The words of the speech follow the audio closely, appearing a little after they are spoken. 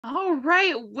All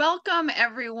right, welcome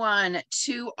everyone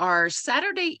to our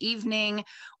Saturday evening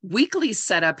weekly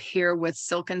setup here with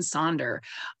Silk and Sonder.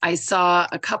 I saw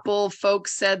a couple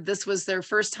folks said this was their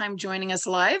first time joining us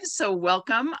live, so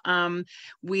welcome.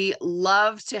 We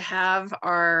love to have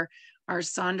our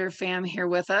Sonder fam here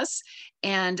with us.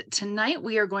 And tonight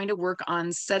we are going to work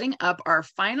on setting up our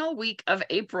final week of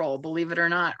April, believe it or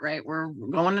not, right? We're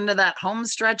going into that home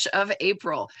stretch of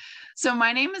April. So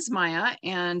my name is Maya,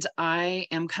 and I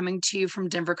am coming to you from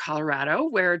Denver, Colorado,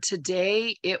 where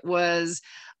today it was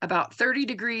about 30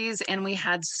 degrees and we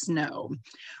had snow.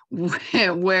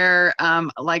 Where,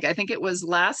 like I think it was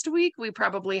last week, we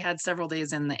probably had several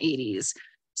days in the 80s.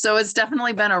 So it's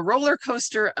definitely been a roller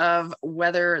coaster of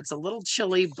weather. It's a little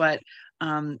chilly, but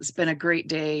it's been a great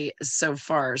day so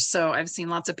far. So I've seen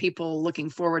lots of people looking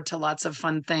forward to lots of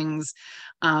fun things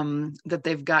that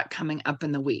they've got coming up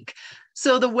in the week.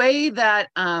 So the way that,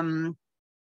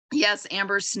 yes,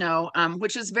 amber snow,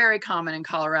 which is very common in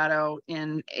Colorado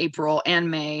in April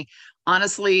and May,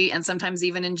 honestly, and sometimes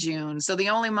even in June. So the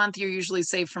only month you're usually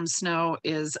safe from snow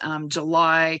is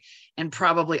July and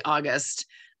probably August,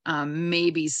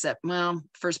 maybe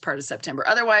first part of September.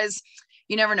 Otherwise,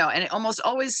 you never know. And it almost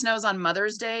always snows on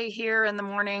Mother's Day here in the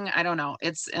morning. I don't know.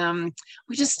 It's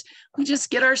we just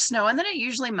get our snow and then it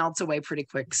usually melts away pretty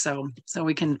quick. So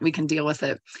we can deal with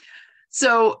it.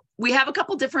 So we have a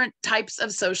couple different types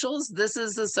of socials. This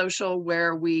is a social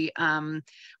where we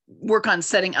work on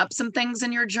setting up some things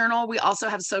in your journal. We also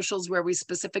have socials where we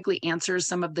specifically answer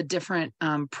some of the different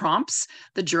prompts,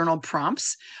 the journal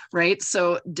prompts, right?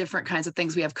 So different kinds of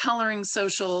things. We have coloring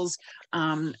socials.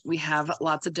 We have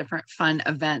lots of different fun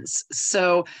events.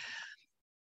 So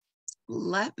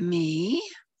let me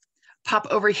pop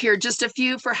over here just a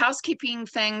few for housekeeping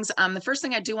things. The first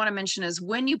thing I do want to mention is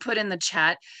when you put in the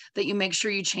chat that you make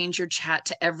sure you change your chat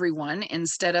to everyone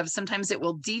instead of, sometimes it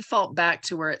will default back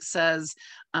to where it says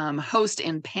host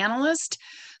and panelist.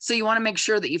 So you want to make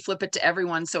sure that you flip it to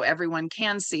everyone so everyone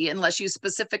can see, unless you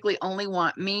specifically only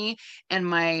want me and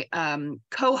my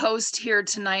co-host here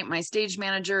tonight. My stage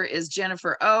manager is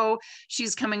Jennifer O.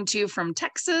 She's coming to you from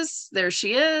Texas. There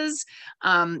she is.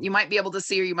 You might be able to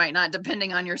see her, you might not,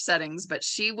 depending on your settings, but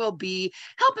she will be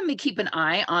helping me keep an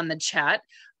eye on the chat.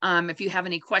 If you have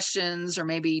any questions or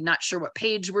maybe not sure what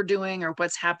page we're doing or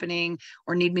what's happening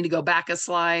or need me to go back a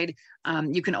slide,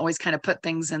 you can always kind of put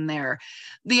things in there.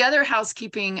 The other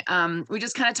housekeeping, we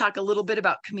just kind of talk a little bit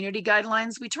about community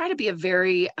guidelines. We try to be a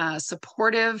very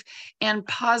supportive and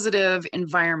positive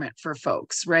environment for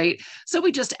folks, right? So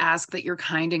we just ask that you're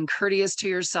kind and courteous to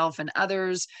yourself and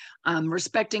others,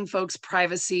 respecting folks'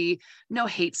 privacy, no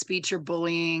hate speech or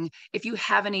bullying. If you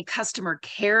have any customer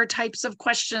care types of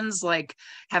questions, like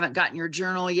haven't gotten your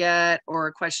journal yet, or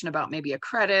a question about maybe a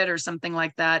credit or something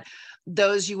like that,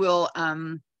 those you will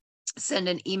send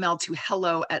an email to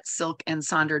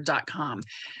hello@silkandsonder.com.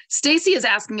 Stacy is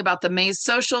asking about the Maze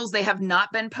socials. They have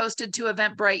not been posted to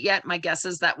Eventbrite yet. My guess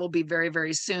is that will be very,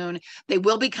 very soon. They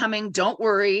will be coming. Don't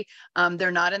worry.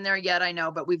 They're not in there yet, I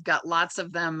know, but we've got lots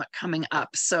of them coming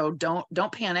up. So don't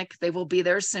panic. They will be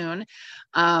there soon.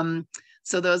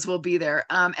 So those will be there.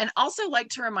 And also like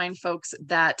to remind folks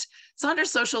that Sonder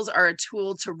socials are a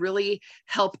tool to really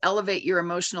help elevate your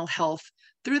emotional health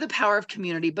through the power of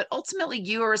community, but ultimately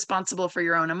you are responsible for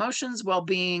your own emotions,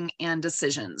 well-being, and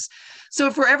decisions. So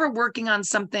if we're ever working on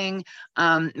something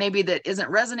maybe that isn't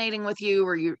resonating with you,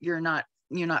 or you're not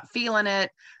feeling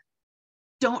it,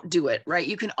 don't do it, right?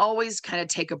 You can always kind of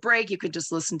take a break. You could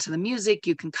just listen to the music,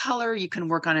 you can color, you can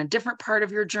work on a different part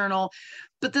of your journal,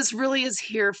 but this really is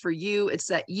here for you. It's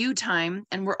that you time.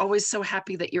 And we're always so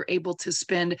happy that you're able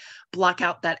to block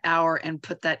out that hour and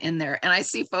put that in there. And I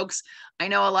see folks, I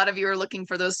know a lot of you are looking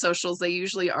for those socials. They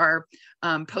usually are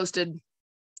posted.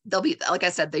 They'll be, like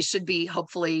I said, they should be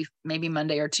hopefully maybe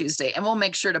Monday or Tuesday. And we'll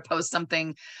make sure to post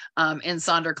something in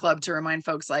Sonder Club to remind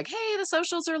folks like, hey, the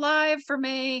socials are live for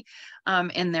May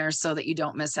in there so that you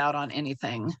don't miss out on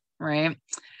anything, right?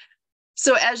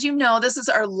 So as you know, this is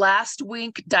our last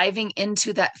week diving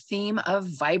into that theme of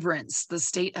vibrance, the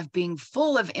state of being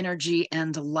full of energy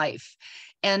and life.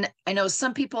 And I know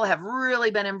some people have really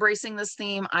been embracing this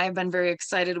theme. I've been very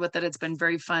excited with it. It's been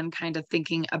very fun kind of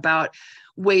thinking about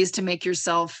ways to make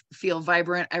yourself feel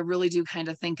vibrant. I really do kind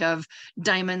of think of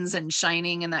diamonds and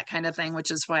shining and that kind of thing,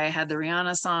 which is why I had the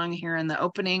Rihanna song here in the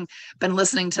opening. Been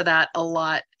listening to that a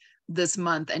lot this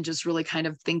month and just really kind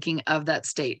of thinking of that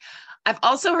state. I've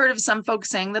also heard of some folks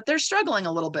saying that they're struggling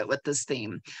a little bit with this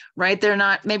theme, right?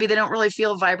 Maybe they don't really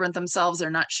feel vibrant themselves.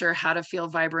 They're not sure how to feel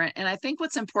vibrant. And I think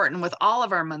what's important with all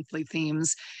of our monthly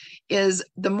themes is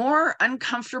the more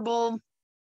uncomfortable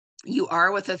you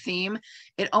are with a theme,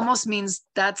 it almost means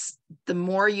that's the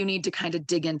more you need to kind of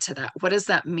dig into that. What does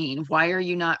that mean? Why are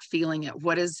you not feeling it?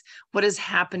 What is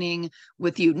happening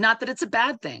with you? Not that it's a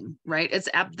bad thing, right?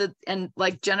 And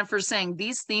like Jennifer's saying,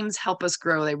 these themes help us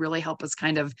grow. They really help us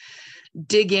kind of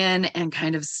dig in and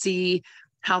kind of see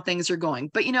how things are going.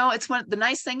 But it's the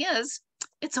nice thing is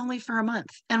it's only for a month,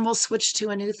 and we'll switch to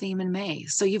a new theme in May.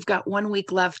 So you've got 1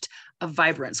 week left of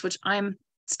Vibrance, which I'm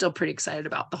still pretty excited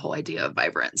about, the whole idea of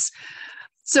Vibrance.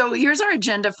 So here's our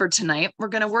agenda for tonight. We're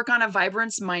going to work on a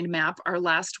Vibrance mind map our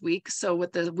last week. So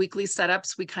with the weekly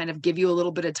setups, we kind of give you a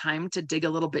little bit of time to dig a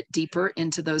little bit deeper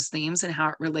into those themes and how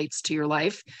it relates to your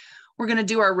life. We're going to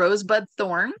do our Rosebud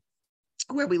Thorn,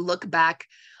 where we look back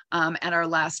at our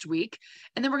last week.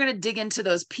 And then we're going to dig into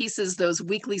those pieces, those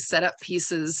weekly setup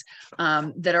pieces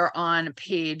that are on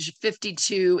page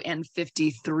 52 and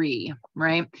 53,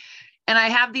 right? And I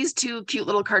have these two cute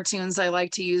little cartoons. I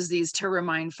like to use these to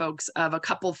remind folks of a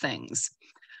couple things.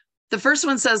 The first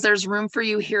one says, there's room for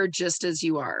you here just as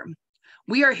you are.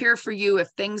 We are here for you if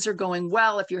things are going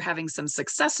well, if you're having some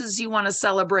successes you want to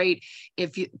celebrate,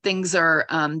 if things are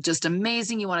just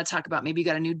amazing, you want to talk about, maybe you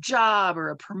got a new job or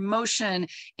a promotion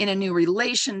in a new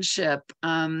relationship,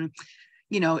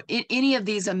 any of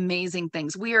these amazing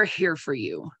things, we are here for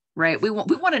you, right? We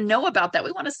want to know about that.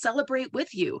 We want to celebrate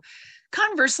with you.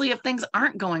 Conversely, if things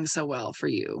aren't going so well for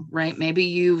you, right? Maybe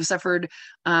you've suffered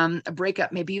a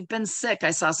breakup. Maybe you've been sick.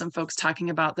 I saw some folks talking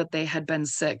about that they had been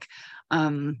sick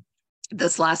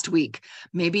this last week.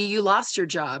 Maybe you lost your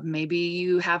job. Maybe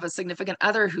you have a significant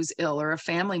other who's ill or a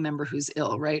family member who's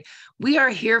ill, right? We are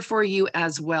here for you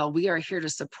as well. We are here to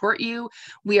support you.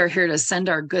 We are here to send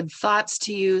our good thoughts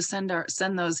to you, send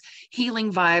those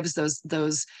healing vibes,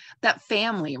 that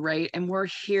family, right? And we're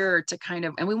here to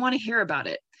and we want to hear about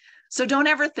it. So don't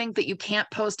ever think that you can't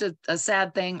post a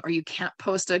sad thing or you can't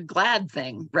post a glad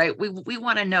thing, right? We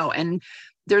want to know. And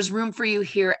there's room for you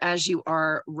here as you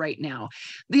are right now.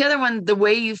 The other one, the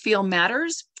way you feel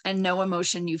matters, and no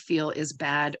emotion you feel is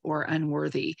bad or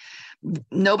unworthy.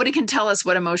 Nobody can tell us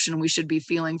what emotion we should be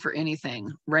feeling for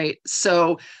anything, right?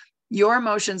 So your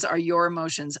emotions are your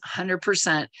emotions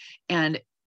 100%, and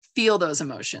feel those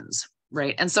emotions,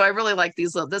 right? And so I really like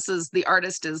these the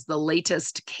artist is the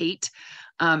latest Kate.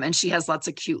 And she has lots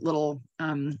of cute little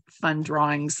fun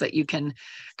drawings that you can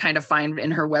kind of find in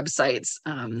her websites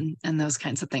and those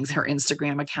kinds of things, her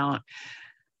Instagram account.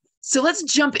 So let's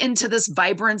jump into this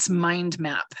Vibrance mind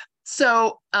map.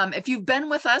 So if you've been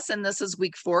with us and this is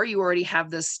week 4, you already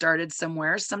have this started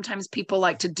somewhere. Sometimes people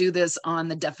like to do this on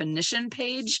the definition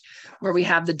page where we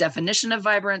have the definition of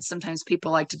Vibrance. Sometimes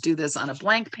people like to do this on a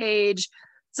blank page.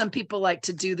 Some people like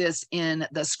to do this in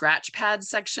the scratch pad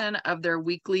section of their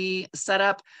weekly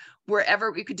setup. Wherever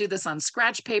we could do this on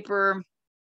scratch paper,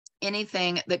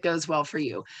 anything that goes well for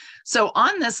you. So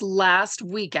on this last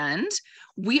weekend,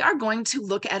 we are going to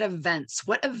look at events.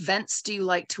 What events do you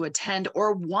like to attend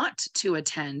or want to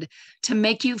attend to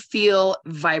make you feel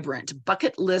vibrant?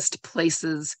 Bucket list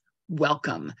places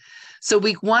welcome. So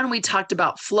week 1, we talked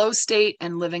about flow state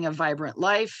and living a vibrant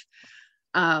life.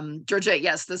 Georgette,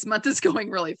 yes, this month is going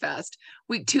really fast.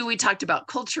 Week 2, we talked about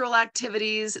cultural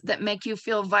activities that make you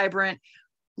feel vibrant.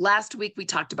 Last week, we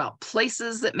talked about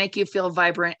places that make you feel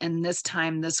vibrant. And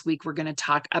this week, we're going to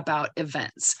talk about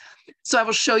events. So I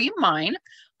will show you mine.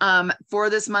 For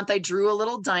this month, I drew a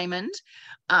little diamond,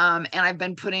 and I've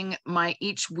been putting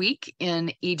each week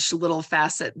in each little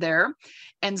facet there.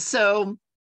 And so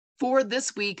for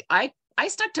this week, I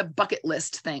stuck to bucket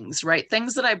list things, right?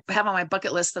 Things that I have on my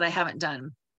bucket list that I haven't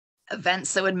done.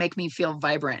 Events that would make me feel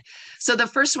vibrant. So the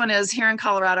first one is here in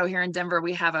Colorado, here in Denver,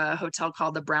 we have a hotel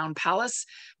called the Brown Palace.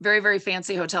 Very, very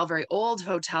fancy hotel, very old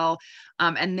hotel.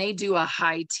 And they do a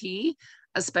high tea.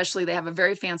 Especially they have a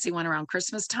very fancy one around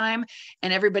Christmas time,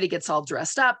 and everybody gets all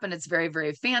dressed up and it's very,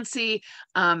 very fancy.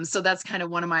 So that's kind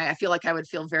of I feel like I would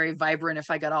feel very vibrant if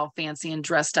I got all fancy and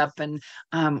dressed up and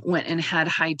went and had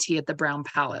high tea at the Brown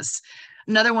Palace.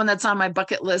 Another one that's on my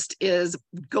bucket list is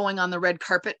going on the red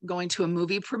carpet, going to a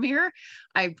movie premiere.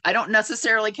 I don't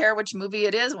necessarily care which movie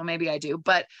it is. Well, maybe I do,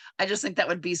 but I just think that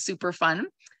would be super fun.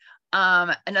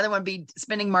 Another one would be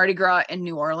spending Mardi Gras in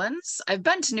New Orleans. I've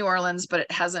been to New Orleans, but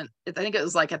I think it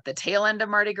was like at the tail end of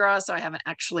Mardi Gras. So I haven't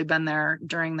actually been there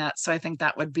during that. So I think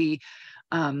that would be,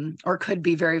 or could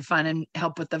be very fun and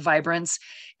help with the vibrance.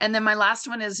 And then my last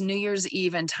one is New Year's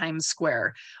Eve in Times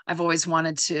Square. I've always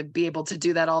wanted to be able to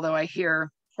do that, although I hear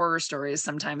horror stories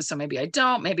sometimes. So maybe I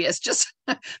don't, maybe it's just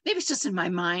in my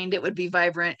mind, it would be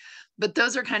vibrant. But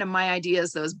those are kind of my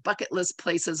ideas, those bucket list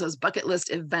places, those bucket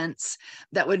list events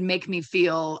that would make me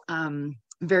feel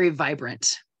very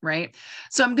vibrant. right?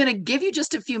 So I'm going to give you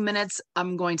just a few minutes.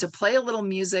 I'm going to play a little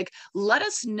music. Let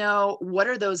us know, what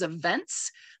are those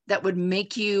events that would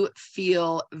make you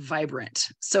feel vibrant?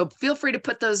 So feel free to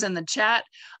put those in the chat,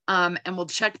 and we'll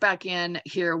check back in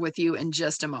here with you in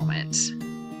just a moment.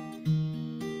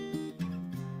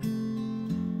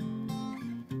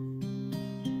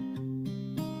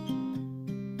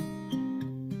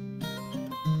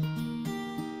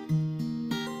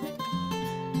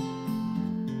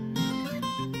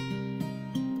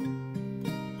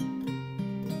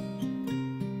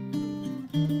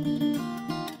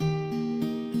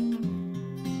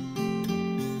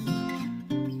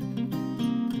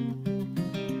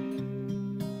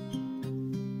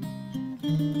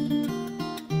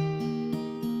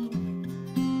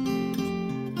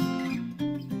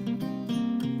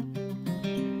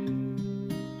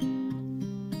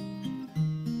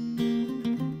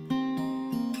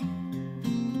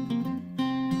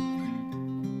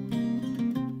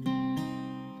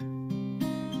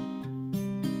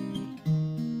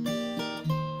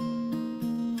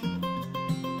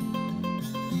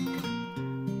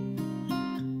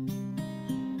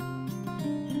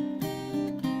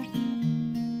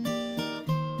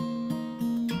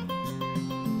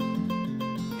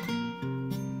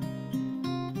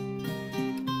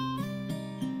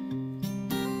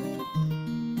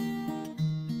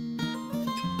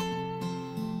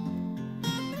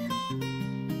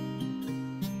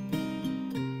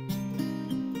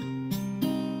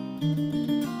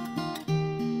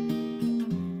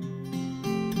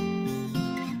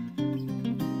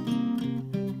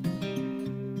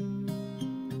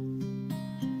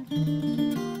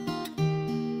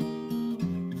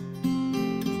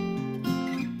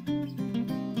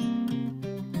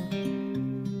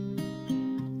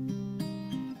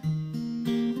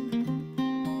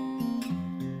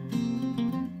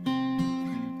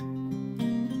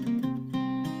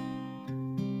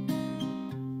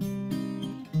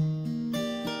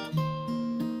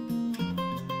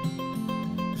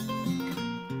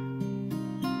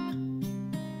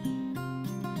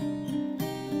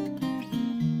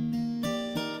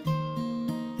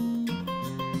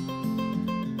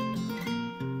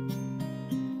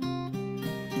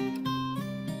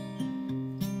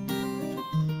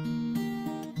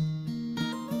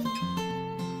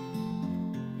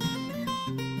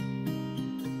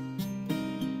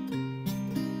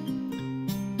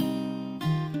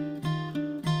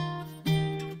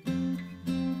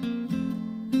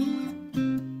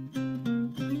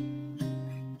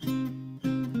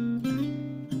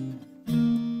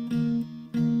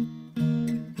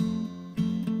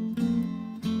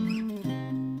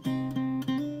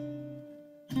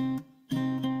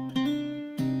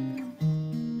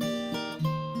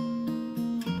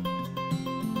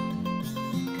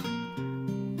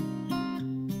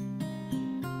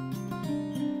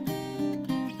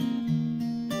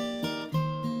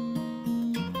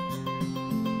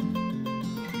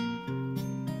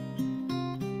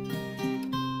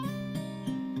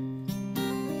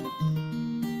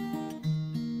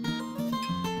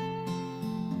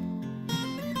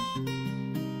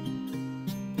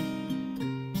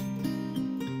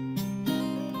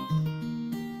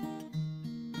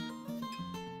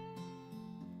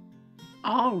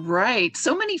 All right.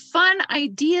 So many fun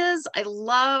ideas. I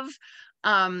love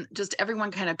just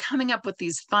everyone kind of coming up with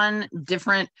these fun,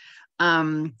 different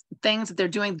things that they're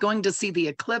doing. Going to see the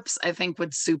eclipse, I think,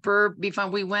 would super be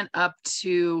fun. We went up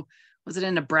to, was it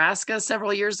in Nebraska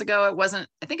several years ago? It wasn't,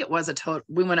 I think it was a total,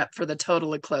 we went up for the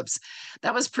total eclipse.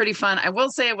 That was pretty fun. I will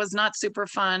say it was not super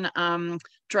fun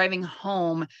driving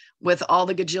home with all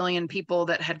the gajillion people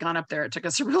that had gone up there. It took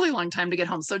us a really long time to get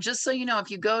home. So just so you know, if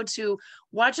you go to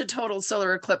watch a total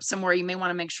solar eclipse somewhere, you may want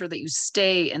to make sure that you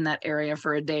stay in that area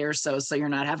for a day or so, so you're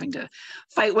not having to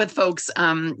fight with folks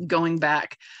going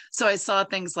back. So I saw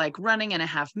things like running in a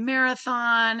half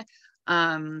marathon,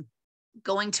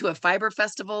 going to a fiber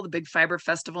festival. The big fiber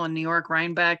festival in New York,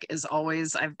 Rhinebeck, is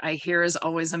always, I hear, is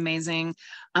always amazing.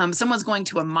 Someone's going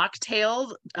to a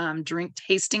mocktail drink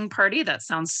tasting party. That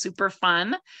sounds super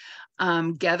fun.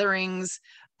 Gatherings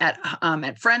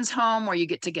at friends' home where you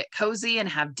get to get cozy and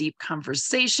have deep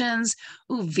conversations.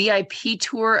 Ooh, VIP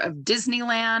tour of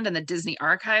Disneyland and the Disney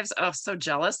archives. Oh, so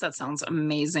jealous. That sounds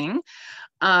amazing.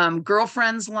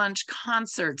 Girlfriends lunch,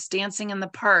 concerts, dancing in the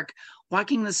park,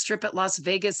 walking the strip at Las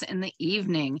Vegas in the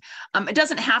evening. It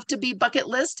doesn't have to be bucket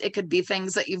list. It could be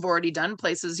things that you've already done,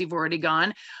 places you've already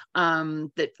gone,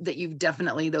 that you've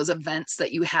definitely, those events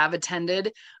that you have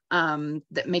attended,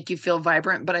 that make you feel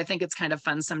vibrant. But I think it's kind of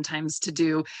fun sometimes to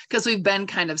do, because we've been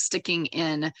kind of sticking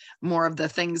in more of the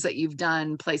things that you've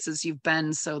done, places you've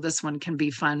been. So this one can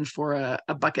be fun for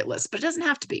a bucket list, but it doesn't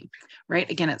have to be, right?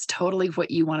 Again, it's totally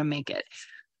what you want to make it.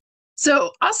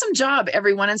 So awesome job,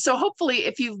 everyone. And so hopefully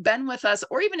if you've been with us,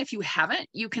 or even if you haven't,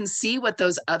 you can see what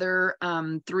those other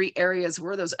 3 areas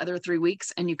were, those other 3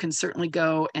 weeks, and you can certainly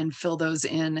go and fill those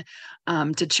in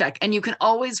to check. And you can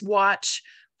always watch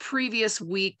previous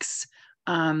weeks,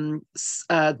 the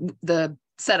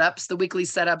setups, the weekly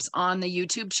setups on the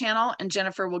YouTube channel. And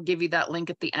Jennifer will give you that link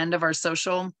at the end of our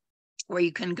social, where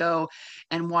you can go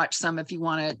and watch some if you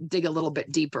want to dig a little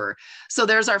bit deeper. So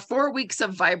there's our 4 weeks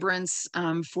of vibrance,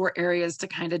 4 areas to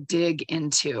kind of dig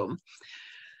into.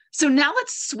 So now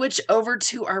let's switch over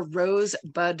to our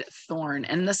rosebud thorn.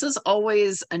 And this is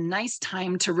always a nice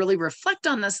time to really reflect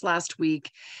on this last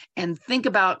week and think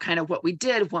about kind of what we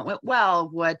did, what went well,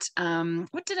 what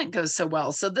didn't go so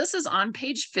well. So this is on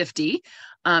page 50.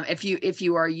 If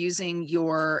you are using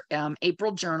your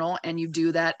April journal, and you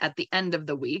do that at the end of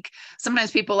the week.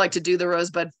 Sometimes people like to do the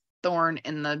rosebud thorn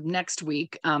in the next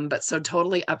week, but so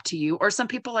totally up to you. Or some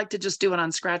people like to just do it on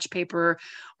scratch paper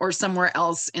or somewhere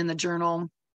else in the journal.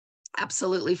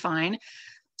 Absolutely fine.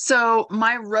 So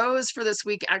my rose for this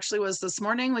week actually was this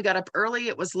morning. We got up early.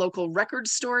 It was local record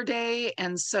store day.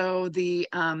 And so the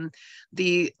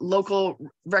local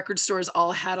record stores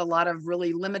all had a lot of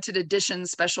really limited edition,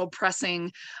 special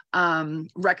pressing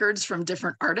records from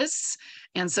different artists.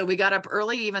 And so we got up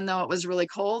early, even though it was really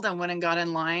cold, and went and got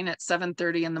in line at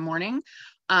 7:30 in the morning.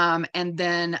 And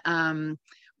then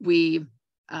we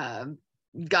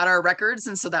got our records.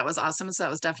 And so that was awesome. So that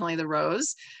was definitely the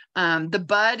rose. The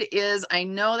bud is, I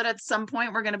know that at some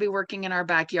point we're going to be working in our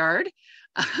backyard,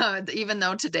 even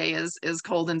though today is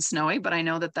cold and snowy, but I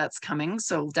know that that's coming.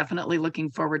 So definitely looking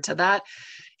forward to that.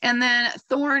 And then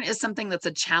thorn is something that's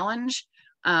a challenge.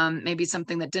 Maybe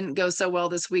something that didn't go so well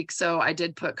this week. So I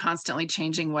did put constantly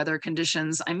changing weather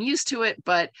conditions. I'm used to it,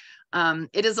 but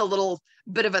it is a little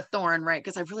bit of a thorn, right?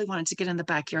 Because I really wanted to get in the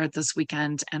backyard this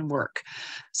weekend and work.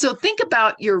 So think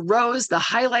about your rose, the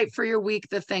highlight for your week,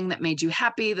 the thing that made you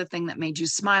happy, the thing that made you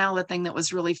smile, the thing that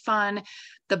was really fun.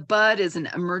 The bud is an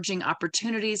emerging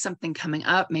opportunity, something coming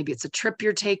up. Maybe it's a trip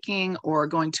you're taking, or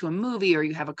going to a movie, or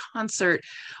you have a concert,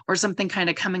 or something kind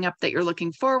of coming up that you're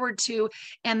looking forward to.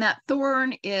 And that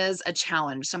thorn is a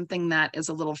challenge, something that is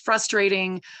a little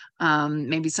frustrating,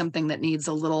 maybe something that needs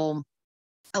a little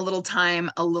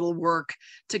time, a little work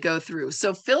to go through.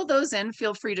 So fill those in.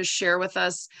 Feel free to share with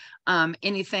us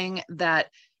anything that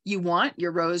you want,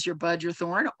 your rose, your bud, your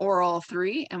thorn, or all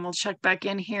 3. And we'll check back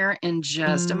in here in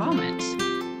just a moment.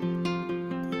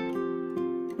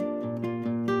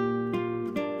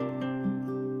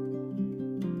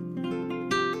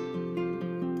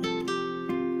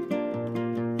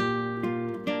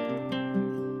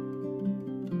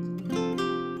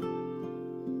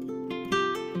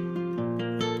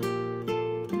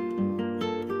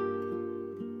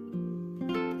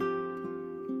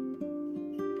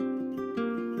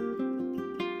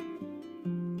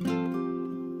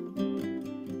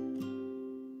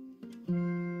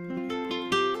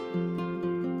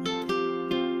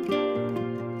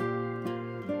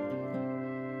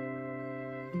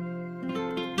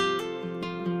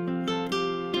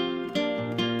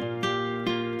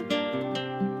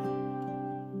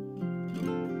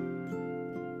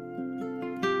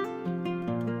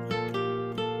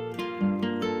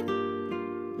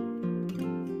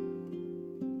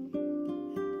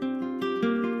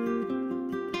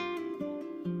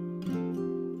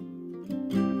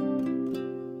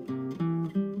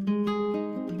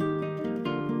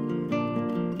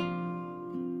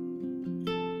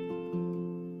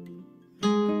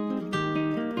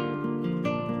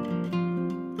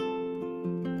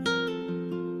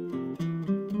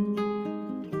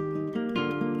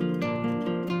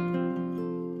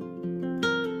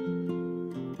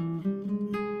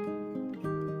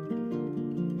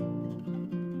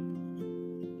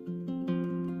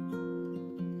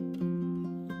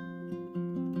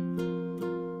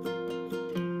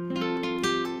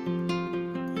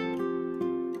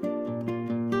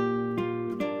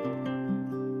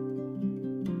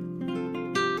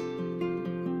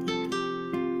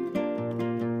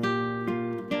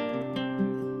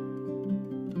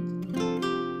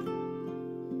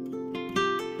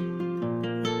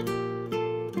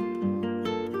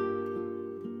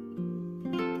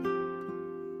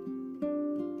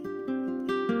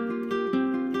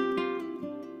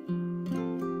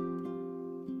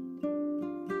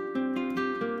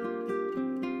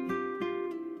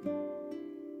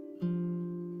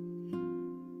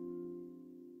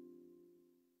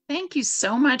 thank you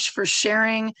so much for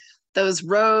sharing those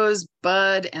rose,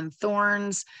 bud, and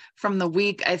thorns from the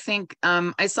week. I think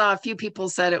I saw a few people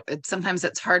said sometimes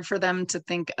it's hard for them to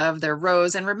think of their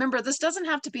rose. And remember, this doesn't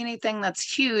have to be anything that's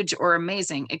huge or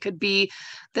amazing. It could be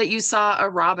that you saw a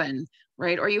robin,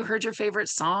 right? Or you heard your favorite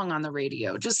song on the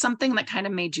radio, just something that kind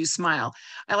of made you smile.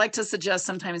 I like to suggest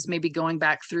sometimes maybe going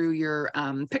back through your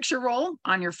picture roll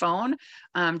on your phone,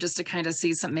 just to kind of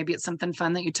see some, maybe it's something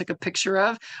fun that you took a picture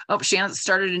of. Oh, Shannon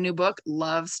started a new book.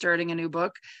 Love starting a new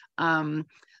book.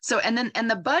 So, and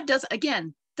the bud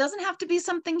doesn't have to be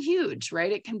something huge,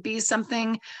 right? It can be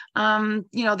something,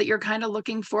 that you're kind of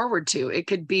looking forward to. It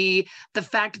could be the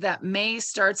fact that May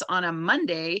starts on a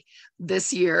Monday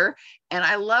this year. And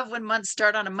I love when months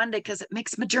start on a Monday because it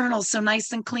makes my journal so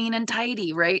nice and clean and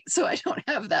tidy, right? So I don't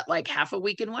have that like half a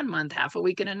week in one month, half a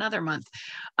week in another month.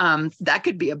 That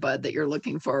could be a bud that you're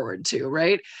looking forward to,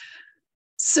 right?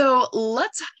 So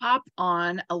let's hop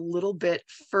on a little bit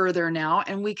further now,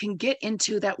 and we can get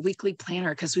into that weekly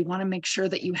planner because we want to make sure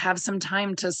that you have some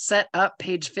time to set up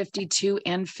page 52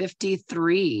 and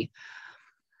 53.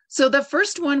 So the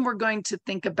first one we're going to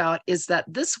think about is that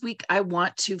this week I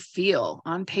want to feel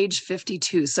on page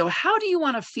 52. So how do you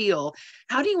want to feel?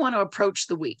 How do you want to approach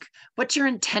the week? What's your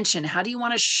intention? How do you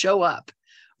want to show up,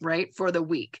 right, for the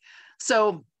week?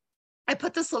 So I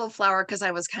put this little flower because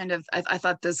I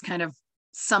thought this kind of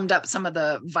summed up some of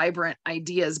the vibrant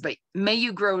ideas, but may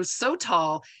you grow so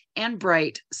tall and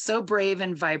bright, so brave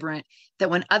and vibrant that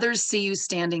when others see you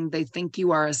standing, they think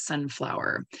you are a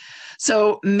sunflower.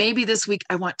 So maybe this week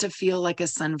I want to feel like a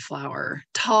sunflower,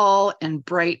 tall and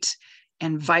bright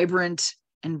and vibrant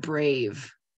and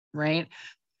brave, right?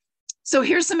 So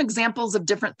here's some examples of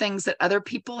different things that other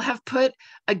people have put.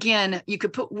 Again, you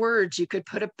could put words, you could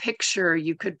put a picture,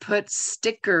 you could put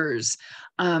stickers.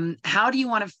 How do you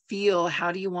want to feel?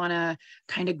 How do you want to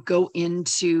kind of go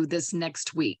into this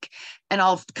next week? And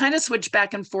I'll kind of switch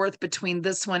back and forth between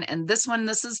this one and this one.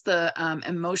 This is the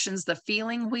emotions, the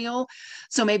feeling wheel.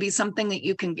 So maybe something that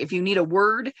you can, if you need a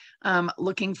word,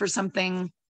 looking for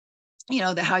something,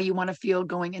 how you want to feel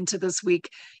going into this week,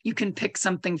 you can pick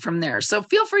something from there. So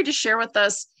feel free to share with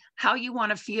us how you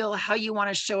want to feel, how you want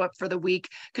to show up for the week,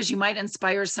 because you might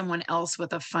inspire someone else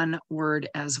with a fun word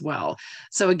as well.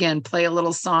 So again, play a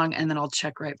little song and then I'll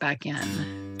check right back in.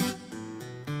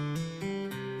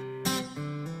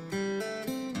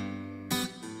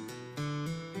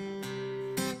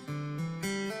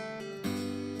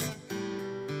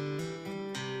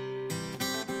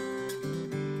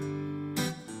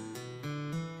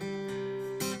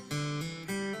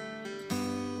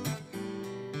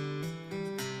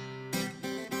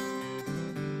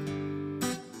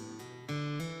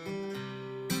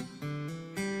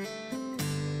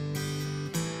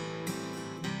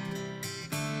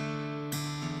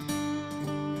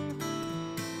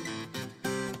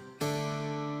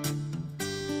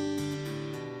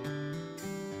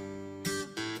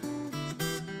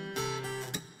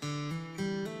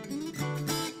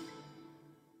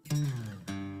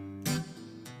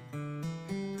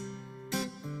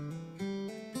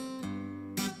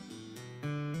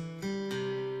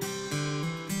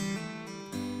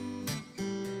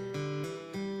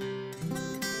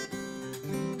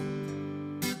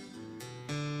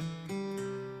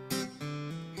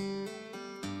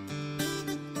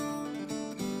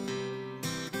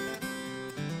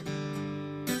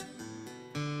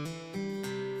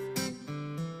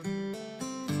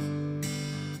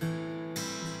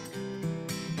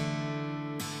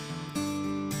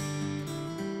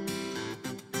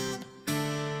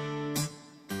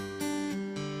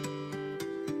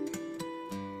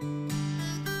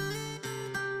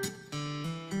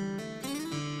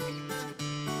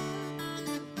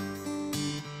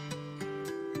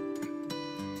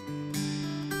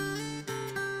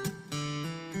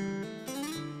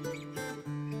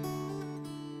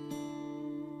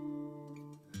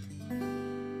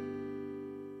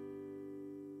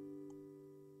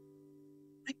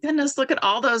 Goodness, look at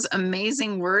all those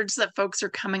amazing words that folks are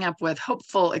coming up with.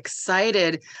 Hopeful,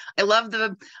 excited. I love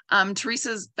the,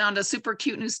 Teresa's found a super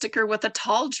cute new sticker with a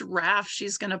tall giraffe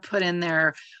she's going to put in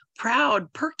there.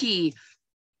 Proud, perky,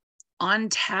 on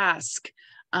task,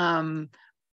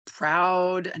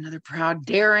 proud, another proud,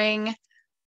 daring,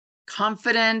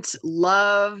 confident,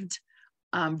 loved.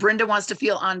 Brenda wants to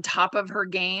feel on top of her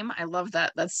game. I love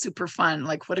that. That's super fun.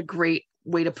 Like, what a great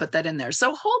way to put that in there.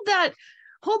 So hold that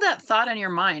thought in your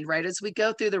mind, right? As we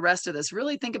go through the rest of this,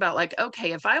 really think about like,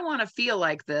 okay, if I want to feel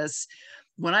like this,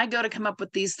 when I go to come up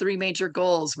with these 3 major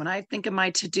goals, when I think of my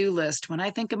to-do list, when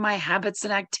I think of my habits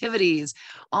and activities,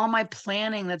 all my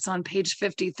planning that's on page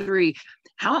 53,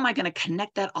 how am I going to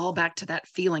connect that all back to that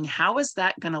feeling? How is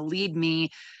that going to lead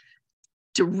me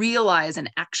to realize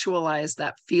and actualize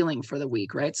that feeling for the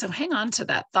week, right? So hang on to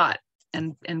that thought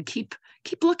and keep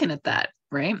looking at that,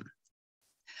 right?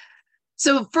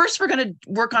 So first, we're going to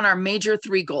work on our major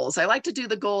 3 goals. I like to do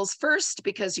the goals first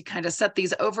because you kind of set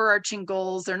these overarching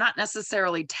goals. They're not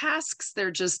necessarily tasks. They're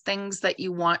just things that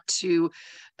you want to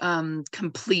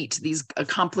complete, these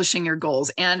accomplishing your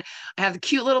goals. And I have a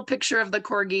cute little picture of the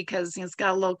corgi because it's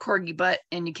got a little corgi butt,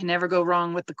 and you can never go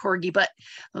wrong with the corgi butt.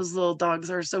 Those little dogs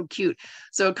are so cute.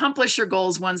 So accomplish your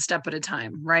goals one step at a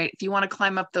time, right? If you want to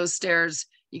climb up those stairs,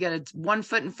 you got to 1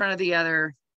 foot in front of the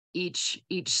other, each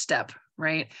step,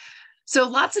 right? So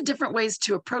lots of different ways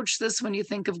to approach this when you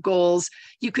think of goals.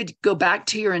 You could go back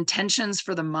to your intentions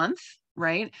for the month,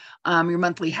 right? Your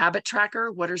monthly habit tracker.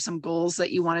 What are some goals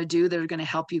that you want to do that are going to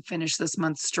help you finish this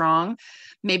month strong?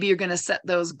 Maybe you're going to set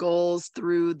those goals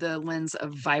through the lens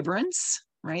of vibrance,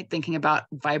 right? Thinking about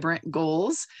vibrant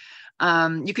goals.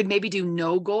 You could maybe do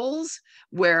no goals,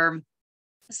 where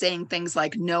saying things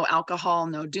like no alcohol,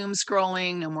 no doom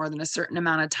scrolling, no more than a certain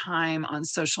amount of time on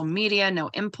social media, no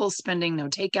impulse spending, no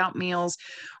takeout meals,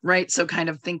 right? So kind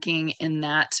of thinking in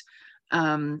that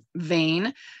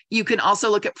vein. You can also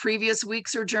look at previous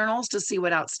weeks or journals to see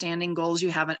what outstanding goals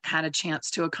you haven't had a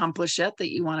chance to accomplish yet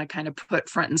that you want to kind of put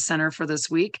front and center for this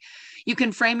week. You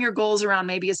can frame your goals around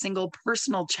maybe a single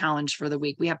personal challenge for the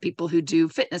week. We have people who do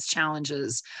fitness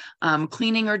challenges,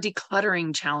 cleaning or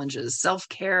decluttering challenges,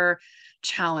 self-care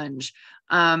challenge,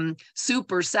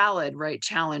 soup or salad, right?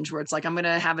 Challenge, where it's like, I'm going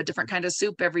to have a different kind of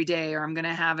soup every day, or I'm going to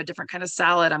have a different kind of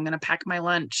salad. I'm going to pack my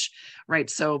lunch, right?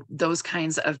 So those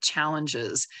kinds of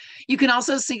challenges. You can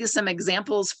also see some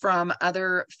examples from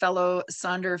other fellow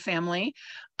Sonder family.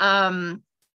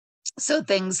 So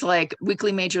things like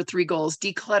weekly major 3 goals: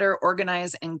 declutter,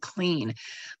 organize, and clean.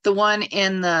 The one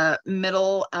in the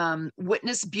middle,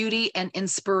 witness beauty and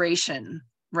inspiration,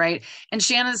 right? And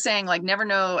Shannon's saying, like, never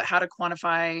know how to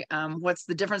quantify what's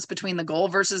the difference between the goal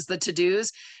versus the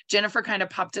to-dos. Jennifer kind of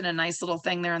popped in a nice little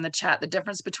thing there in the chat. The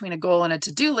difference between a goal and a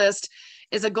to-do list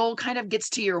is a goal kind of gets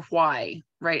to your why,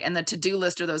 right? And the to-do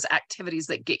list are those activities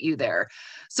that get you there.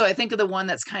 So I think of the one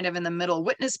that's kind of in the middle,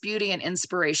 witness beauty and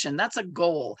inspiration. That's a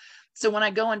goal. So when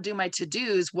I go and do my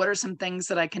to-dos, what are some things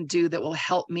that I can do that will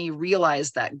help me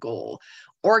realize that goal?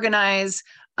 Organize,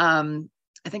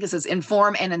 I think it says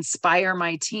inform and inspire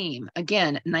my team.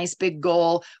 Again, nice big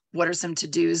goal. What are some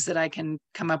to-dos that I can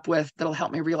come up with that'll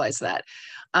help me realize that?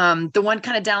 The one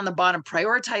kind of down the bottom,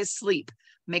 prioritize sleep,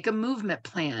 make a movement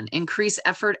plan, increase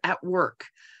effort at work,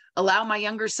 allow my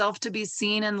younger self to be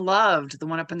seen and loved. The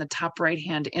one up in the top right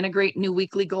hand, integrate new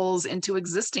weekly goals into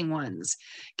existing ones,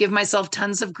 give myself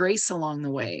tons of grace along the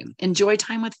way, enjoy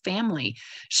time with family,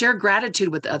 share gratitude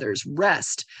with others,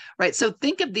 rest, right? So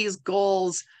think of these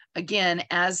goals again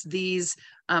as these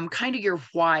kind of your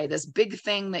why, this big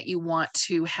thing that you want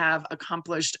to have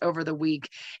accomplished over the week.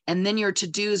 And then your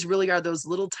to-dos really are those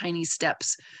little tiny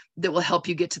steps that will help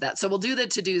you get to that. So we'll do the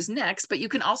to-dos next, but you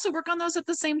can also work on those at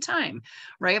the same time,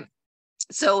 right?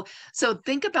 So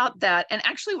think about that. And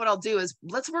actually what I'll do is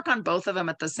let's work on both of them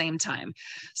at the same time.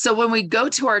 So when we go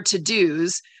to our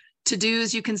to-dos,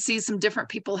 you can see some different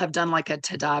people have done like a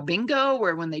ta-da bingo,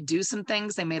 where when they do some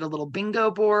things, they made a little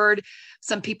bingo board.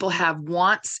 Some people have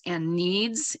wants and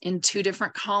needs in 2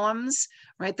 different columns,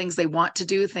 right? Things they want to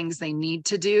do, things they need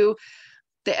to do.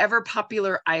 The ever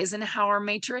popular Eisenhower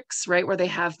matrix, right? Where they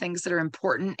have things that are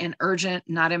important and urgent,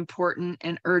 not important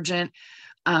and urgent.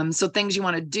 So things you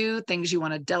want to do, things you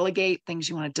want to delegate, things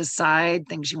you want to decide,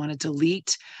 things you want to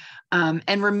delete.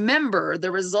 And remember,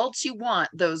 the results you want,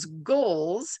 those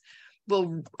goals,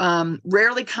 will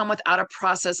rarely come without a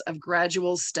process of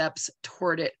gradual steps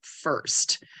toward it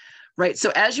first, right?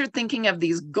 So as you're thinking of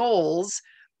these goals,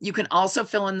 you can also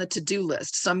fill in the to-do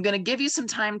list. So I'm going to give you some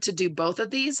time to do both of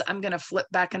these. I'm going to flip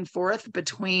back and forth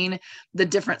between the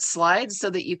different slides so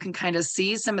that you can kind of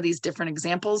see some of these different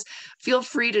examples. Feel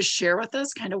free to share with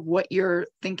us kind of what you're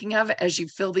thinking of as you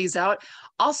fill these out.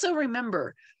 Also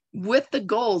remember, with the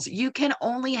goals, you can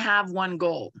only have one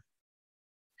goal,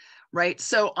 right?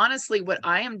 So honestly, what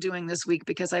I am doing this week,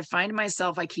 because I find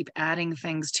myself, I keep adding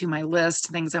things to my list,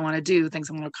 things I want to do, things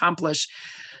I want to accomplish.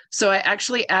 So I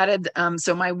actually added,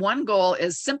 so my one goal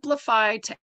is simplify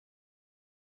to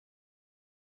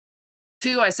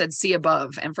 2, I said see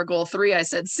above. And for goal 3, I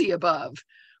said see above,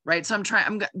 right? So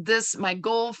my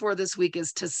goal for this week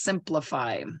is to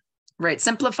simplify. Right,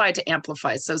 simplify to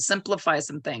amplify. So simplify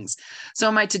some things. So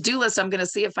on my to-do list, I'm going to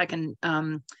see if I can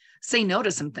say no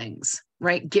to some things,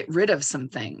 right? Get rid of some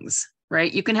things,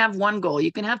 right? You can have one goal,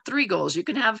 you can have 3 goals, you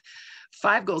can have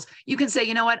 5 goals. You can say,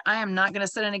 you know what, I am not going to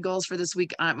set any goals for this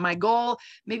week.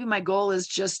 Maybe my goal is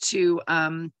just to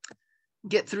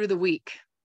get through the week,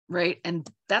 right? And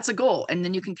that's a goal. And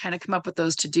then you can kind of come up with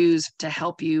those to-dos to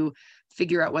help you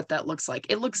figure out what that looks like.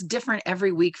 It looks different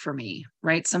every week for me,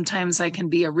 right? Sometimes I can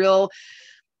be a real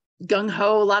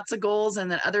gung-ho, lots of goals.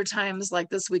 And then other times, like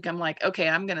this week, I'm like, okay,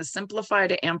 I'm going to simplify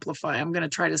to amplify. I'm going to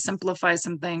try to simplify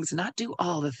some things, not do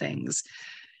all the things,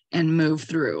 and move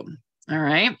through. All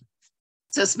right.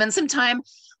 So spend some time.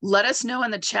 Let us know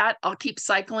in the chat. I'll keep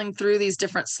cycling through these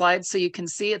different slides so you can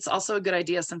see. It's also a good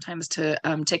idea sometimes to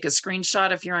take a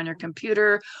screenshot if you're on your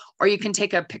computer, or you can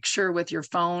take a picture with your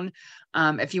phone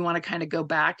if you want to kind of go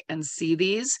back and see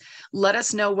these. Let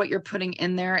us know what you're putting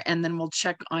in there, and then we'll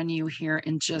check on you here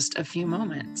in just a few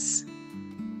moments.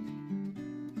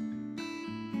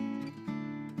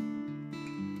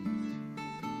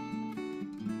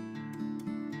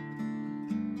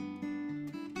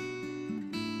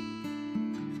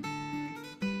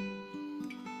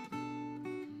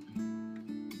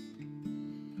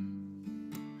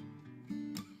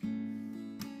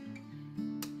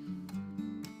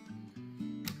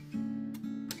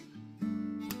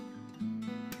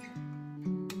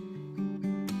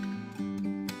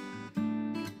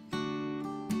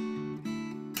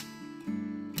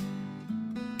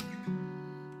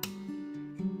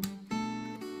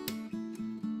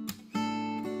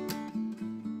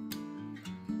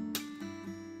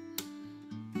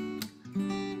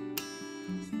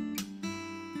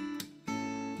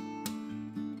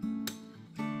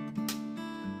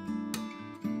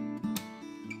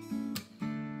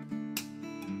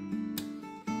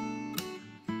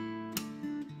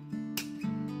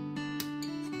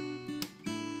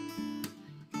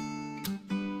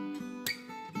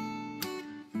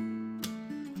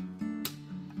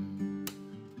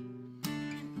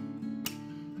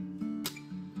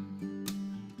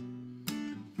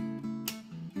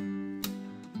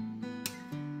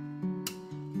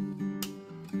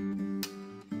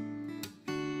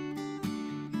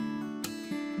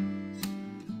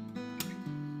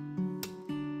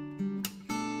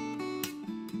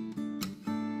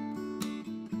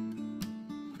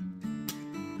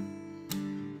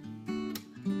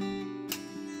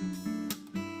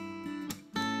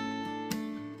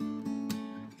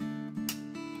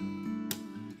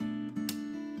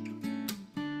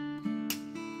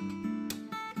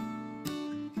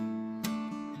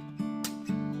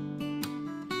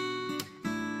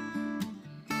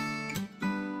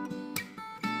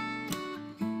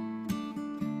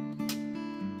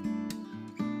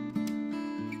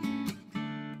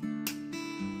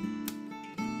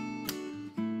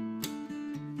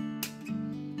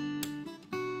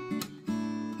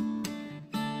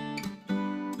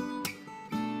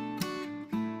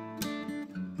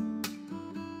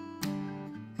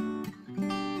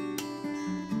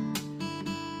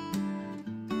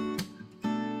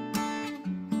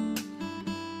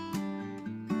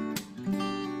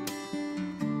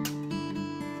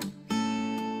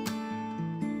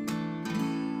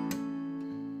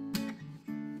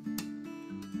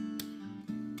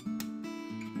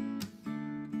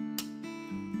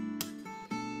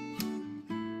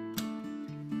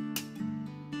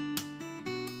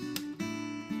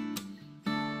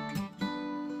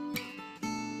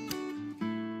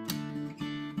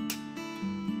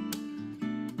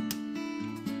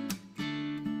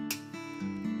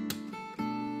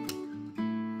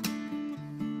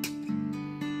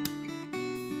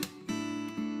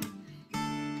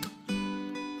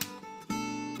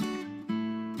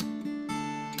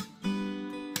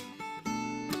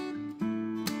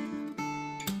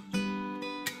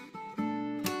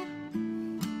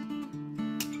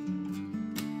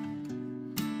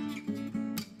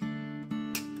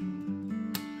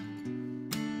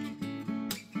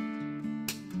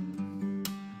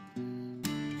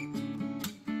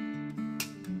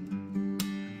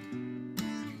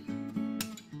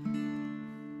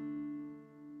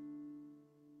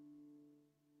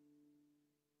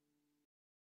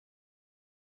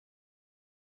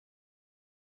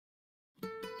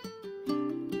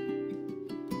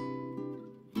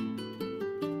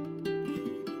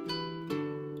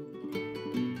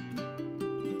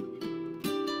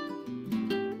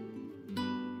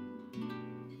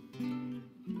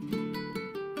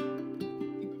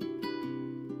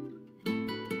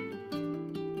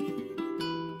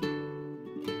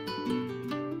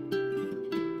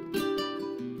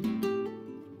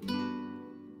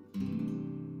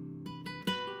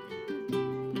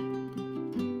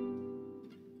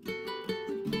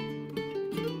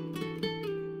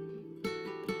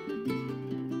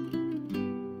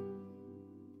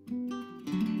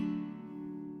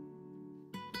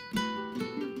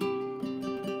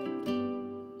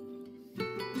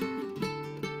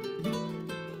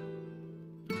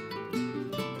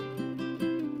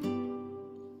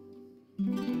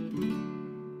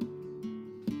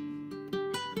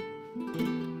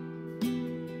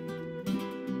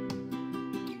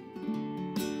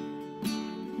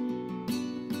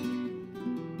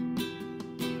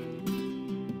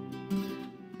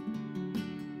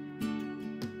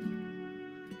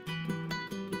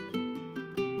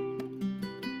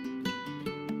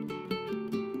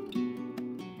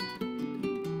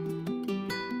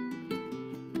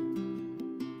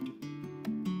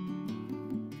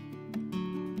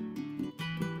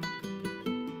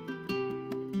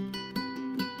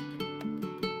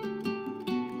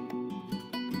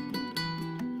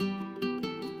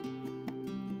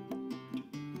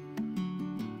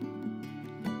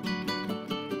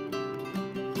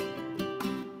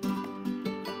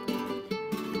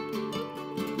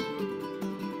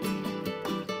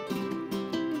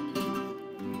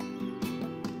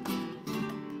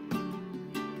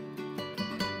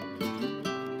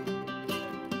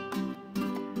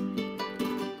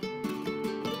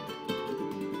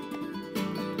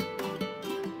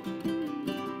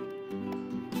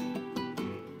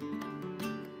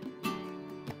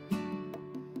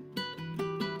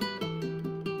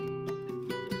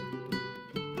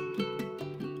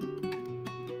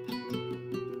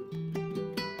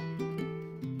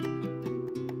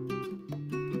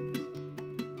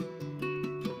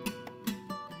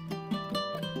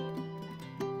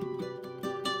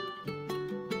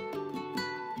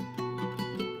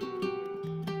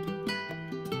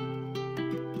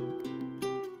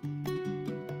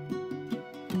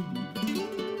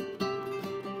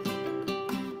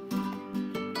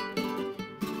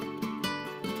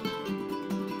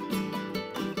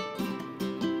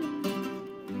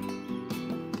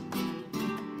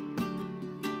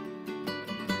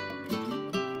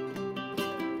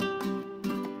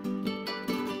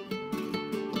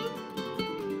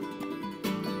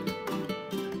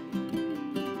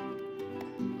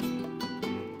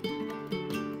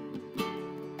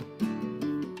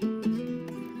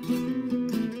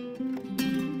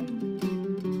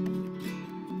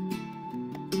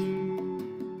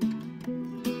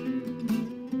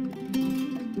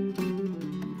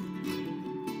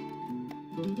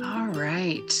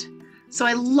 So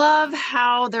I love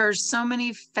how there's so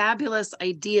many fabulous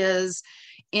ideas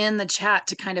in the chat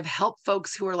to kind of help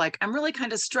folks who are like, I'm really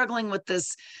kind of struggling with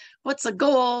this. What's a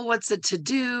goal? What's a to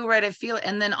do? Right. I feel,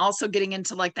 and then also getting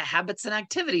into like the habits and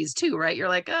activities too, right? You're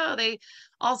like, oh, they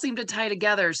all seem to tie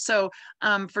together. So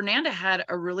Fernanda had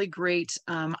a really great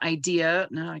idea.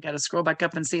 Now I got to scroll back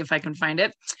up and see if I can find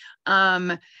it.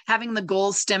 Having the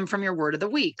goals stem from your word of the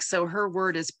week. So her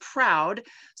word is proud.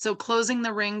 So closing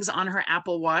the rings on her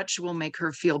Apple Watch will make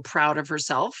her feel proud of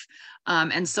herself.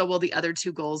 And so will the other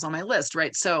two goals on my list,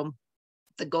 right? So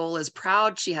the goal is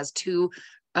proud. She has two.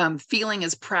 Feeling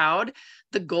is proud.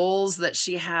 The goals that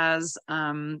she has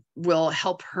will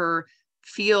help her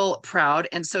feel proud.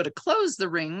 And so to close the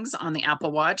rings on the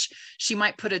Apple Watch, she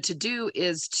might put a to-do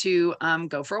is to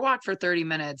go for a walk for 30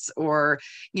 minutes or,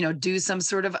 do some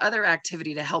sort of other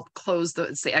activity to help close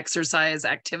the exercise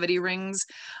activity rings.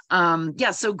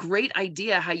 Yeah, so great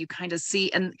idea how you kind of see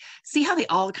how they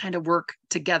all kind of work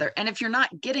together. And if you're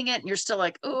not getting it and you're still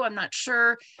like, oh, I'm not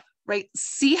sure, right?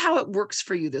 See how it works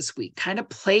for you this week. Kind of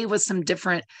play with some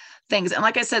different things. And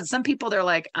like I said, some people, they're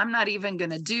like, I'm not even going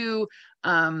to do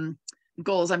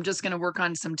goals. I'm just going to work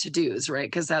on some to-dos, right?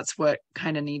 Because that's what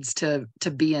kind of needs to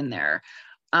be in there.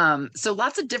 So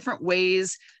lots of different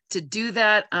ways to do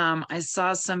that. I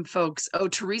saw some folks,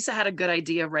 Teresa had a good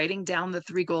idea, writing down the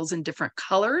 3 goals in different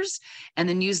colors and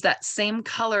then use that same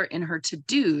color in her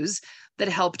to-dos that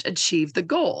helped achieve the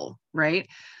goal, right?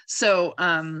 So,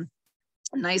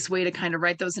 a nice way to kind of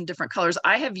write those in different colors.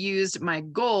 I have used my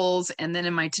goals, and then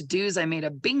in my to-dos, I made a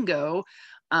bingo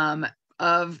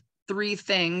of 3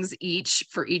 things each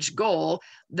for each goal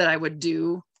that I would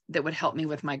do that would help me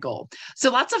with my goal. So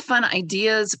lots of fun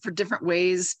ideas for different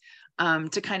ways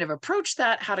to kind of approach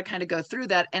that, how to kind of go through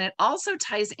that. And it also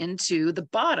ties into the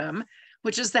bottom,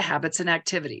 which is the habits and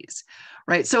activities,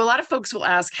 right? So a lot of folks will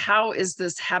ask, how is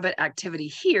this habit activity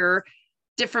here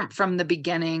different from the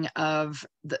beginning of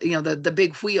the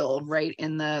big wheel, right,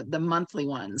 in the monthly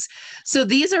ones? So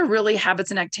these are really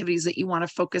habits and activities that you want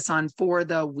to focus on for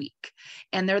the week.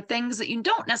 And they're things that you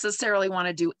don't necessarily want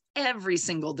to do every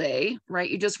single day, right?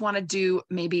 You just want to do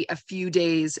maybe a few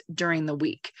days during the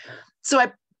week. So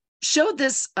I showed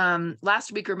this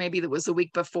last week, or maybe that was the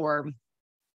week before,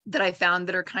 that I found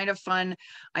that are kind of fun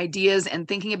ideas, and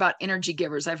thinking about energy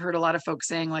givers. I've heard a lot of folks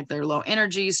saying like they're low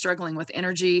energy, struggling with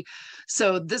energy.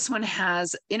 So this one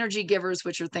has energy givers,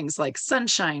 which are things like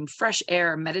sunshine, fresh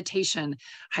air, meditation,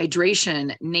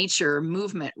 hydration, nature,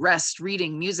 movement, rest,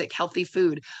 reading, music, healthy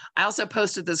food. I also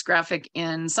posted this graphic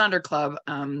in Sonder Club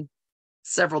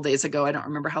several days ago. I don't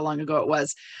remember how long ago it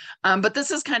was. But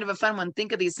this is kind of a fun one.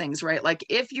 Think of these things, right? Like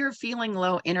if you're feeling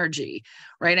low energy,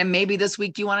 right? And maybe this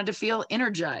week you wanted to feel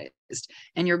energized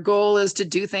and your goal is to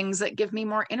do things that give me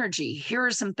more energy. Here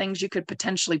are some things you could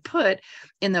potentially put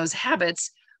in those habits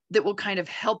that will kind of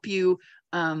help you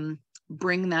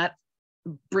bring that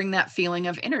feeling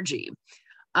of energy.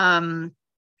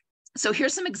 So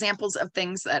here's some examples of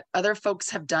things that other folks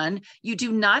have done. You do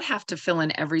not have to fill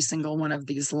in every single one of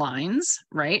these lines,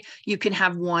 right? You can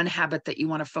have one habit that you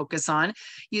want to focus on.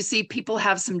 You see people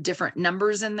have some different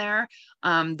numbers in there.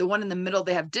 The one in the middle,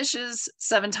 they have dishes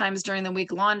 7 times during the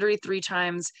week, laundry 3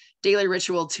 times, daily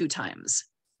ritual 2 times,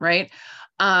 right?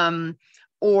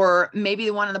 Or maybe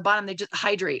the one on the bottom, they just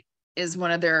hydrate is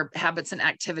one of their habits and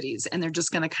activities, and they're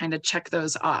just going to kind of check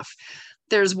those off.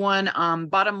 There's one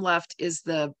bottom left is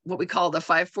what we call the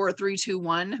 5, 4, 3, 2,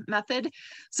 1 method.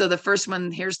 So the first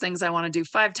one, here's things I want to do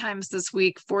 5 times this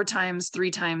week, 4 times, 3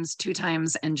 times, 2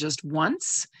 times, and just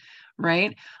once,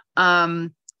 right?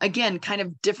 Again, kind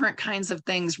of different kinds of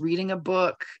things, reading a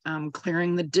book,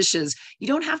 clearing the dishes. You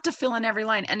don't have to fill in every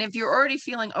line. And if you're already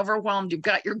feeling overwhelmed, you've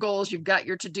got your goals, you've got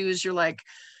your to-dos, you're like,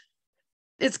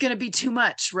 it's going to be too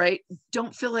much, right?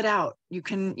 Don't fill it out. You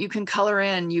can color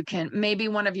in, maybe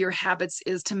one of your habits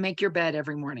is to make your bed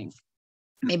every morning.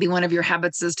 Maybe one of your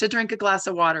habits is to drink a glass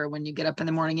of water when you get up in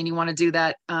the morning, and you want to do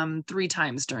that 3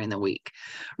 times during the week,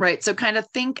 right? So kind of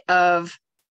think of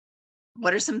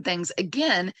what are some things,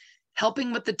 again,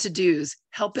 helping with the to-dos,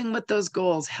 helping with those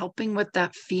goals, helping with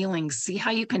that feeling. See how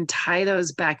you can tie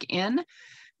those back in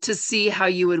to see how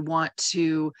you would want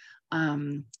to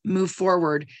move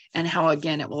forward, and how,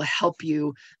 again, it will help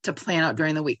you to plan out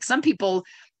during the week. Some people,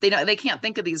 they can't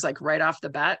think of these like right off the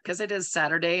bat because it is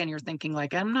Saturday and you're thinking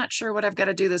like, I'm not sure what I've got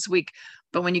to do this week.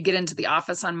 But when you get into the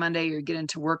office on Monday, or you get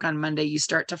into work on Monday, you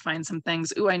start to find some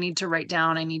things. I need to write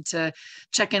down, I need to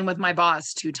check in with my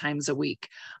boss 2 times a week.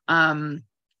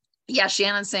 Yeah,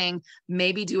 Shannon's saying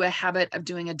maybe do a habit of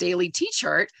doing a daily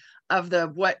T-chart of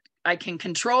what I can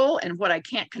control and what I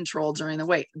can't control during the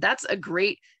week. That's a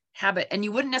great habit. And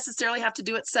you wouldn't necessarily have to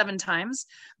do it 7 times.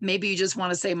 Maybe you just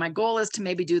want to say, my goal is to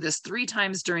maybe do this 3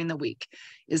 times during the week,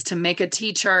 is to make a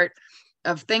T-chart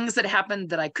of things that happened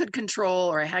that I could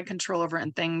control or I had control over,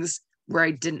 and things where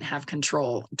I didn't have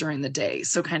control during the day.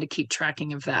 So kind of keep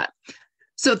tracking of that.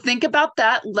 So think about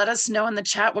that. Let us know in the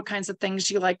chat what kinds of things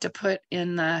you like to put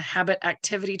in the habit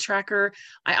activity tracker.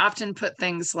 I often put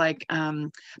things like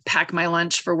pack my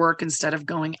lunch for work instead of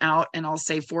going out, and I'll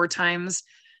say 4 times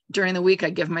during the week. I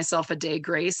give myself a day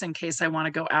grace in case I want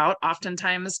to go out.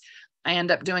 Oftentimes I end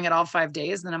up doing it all 5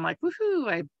 days. Then I'm like,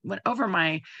 woohoo, I went over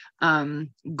my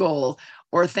goal.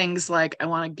 Or things like I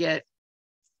want to get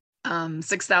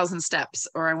 6,000 steps,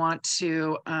 or I want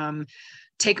to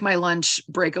take my lunch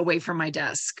break away from my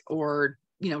desk, or,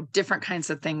 different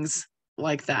kinds of things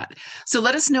like that. So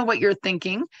let us know what you're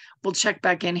thinking. We'll check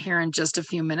back in here in just a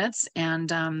few minutes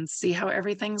and see how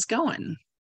everything's going.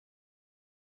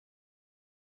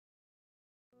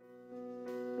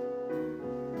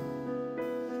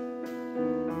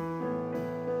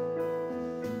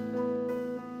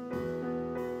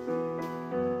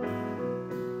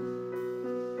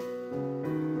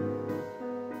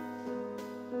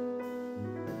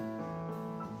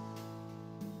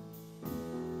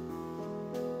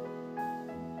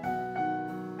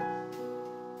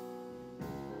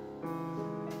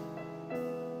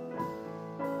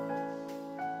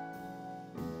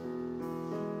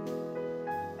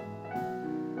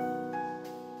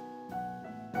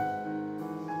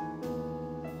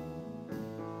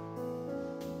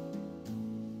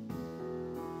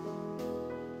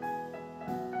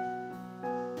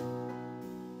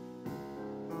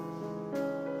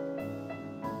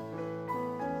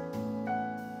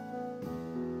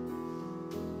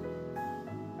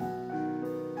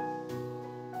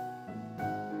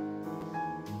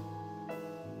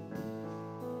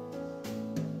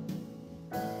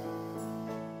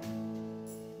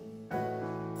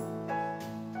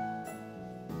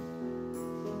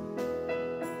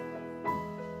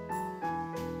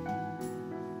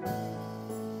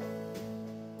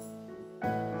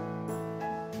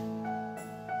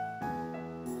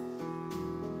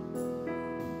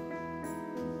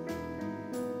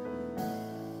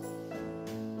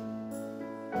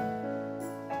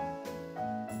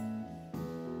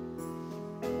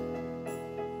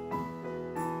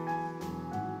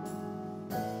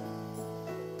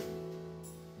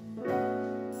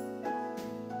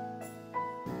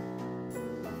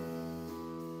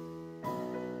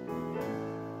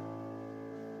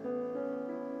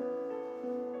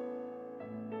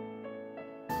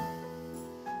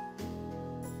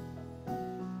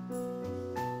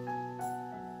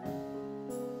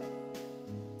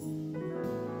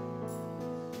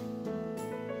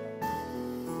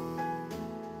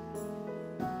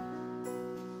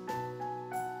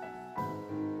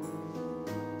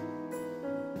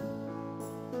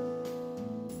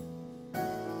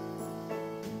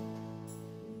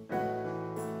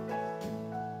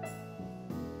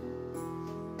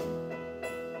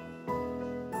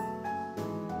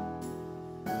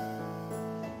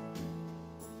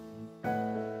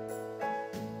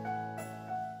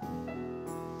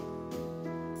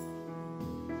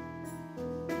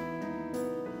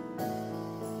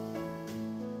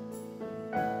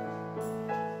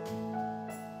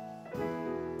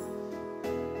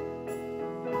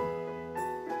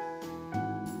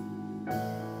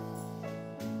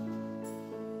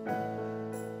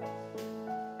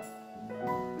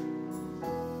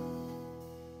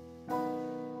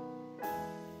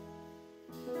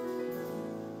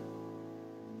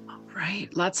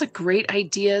 Right. Lots of great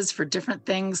ideas for different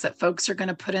things that folks are going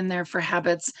to put in there for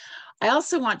habits. I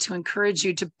also want to encourage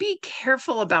you to be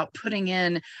careful about putting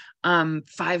in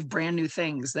 5 brand new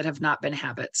things that have not been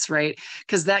habits, right?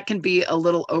 Because that can be a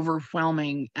little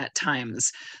overwhelming at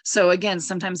times. So again,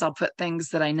 sometimes I'll put things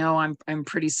that I know I'm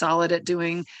pretty solid at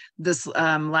doing. This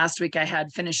last week I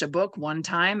had finish a book 1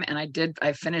 time, and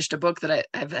I finished a book that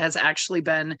has actually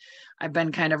been, I've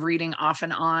been kind of reading off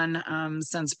and on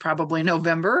since probably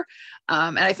November.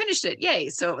 And I finished it. Yay.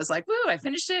 So it was like, woo, I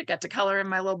finished it, got to color in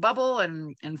my little bubble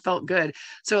and felt good.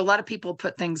 So a lot of people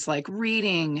put things like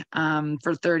reading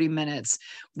for 30 minutes,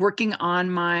 working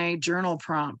on my journal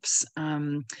prompts.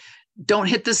 Don't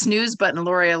hit the snooze button,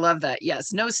 Lori. I love that.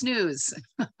 Yes, no snooze.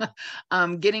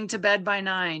 Getting to bed by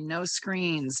 9, no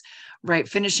screens, right?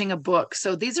 Finishing a book.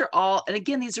 So these are all, and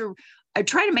again, I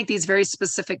try to make these very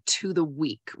specific to the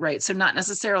week, right? So not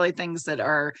necessarily things that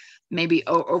are maybe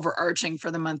overarching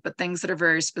for the month, but things that are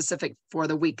very specific for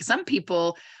the week. Some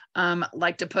people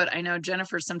like to put, I know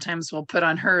Jennifer sometimes will put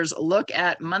on hers, look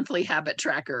at monthly habit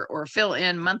tracker or fill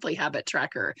in monthly habit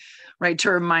tracker, right?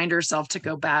 To remind herself to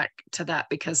go back to that,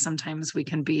 because sometimes we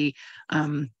can be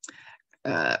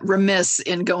remiss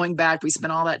in going back. We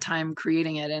spend all that time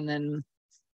creating it, and then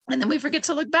we forget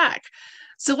to look back.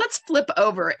 So let's flip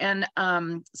over. And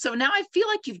so now I feel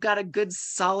like you've got a good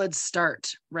solid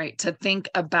start, right? To think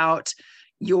about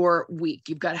your week.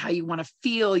 You've got how you want to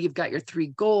feel. You've got your 3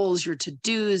 goals, your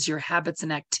to-dos, your habits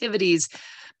and activities.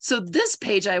 So this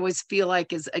page, I always feel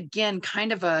like, is again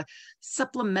kind of a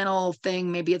supplemental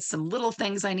thing. Maybe it's some little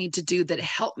things I need to do that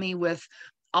help me with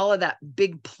all of that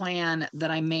big plan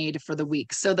that I made for the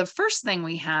week. So the first thing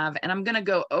we have, and I'm going to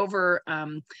go over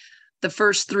the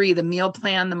first 3, the meal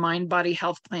plan, the mind, body,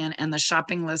 health plan, and the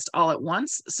shopping list all at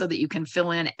once, so that you can fill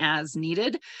in as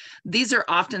needed. These are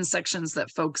often sections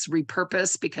that folks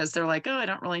repurpose because they're like, oh, I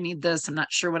don't really need this. I'm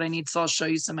not sure what I need. So I'll show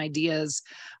you some ideas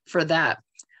for that.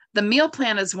 The meal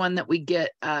plan is one that we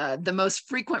get the most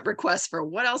frequent requests for.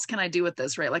 What else can I do with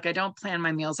this, right? Like, I don't plan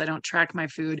my meals. I don't track my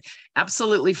food.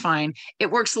 Absolutely fine. It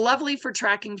works lovely for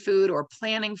tracking food or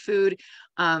planning food.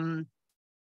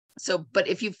 But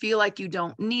if you feel like you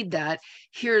don't need that,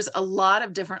 here's a lot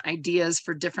of different ideas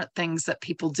for different things that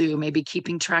people do. Maybe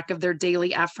keeping track of their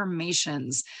daily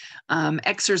affirmations,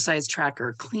 exercise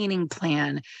tracker, cleaning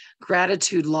plan,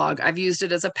 gratitude log. I've used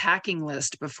it as a packing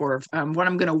list before. What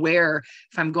I'm going to wear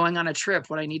if I'm going on a trip,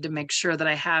 what I need to make sure that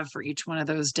I have for each one of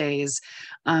those days.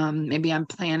 Maybe I'm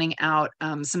planning out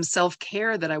some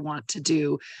self-care that I want to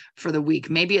do for the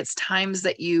week. Maybe it's times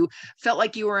that you felt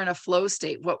like you were in a flow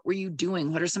state. What were you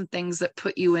doing? What are some things that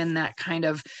put you in that kind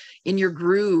of in your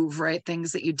groove, right?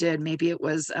 Things that you did. Maybe it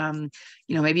was,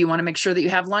 maybe you want to make sure that you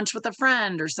have lunch with a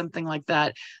friend or something like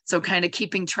that. So kind of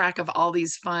keeping track of all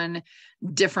these fun,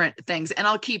 different things. And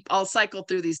I'll cycle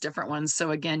through these different ones.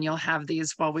 So again, you'll have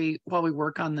these while we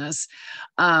work on this.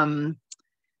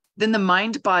 Then the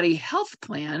mind, body, health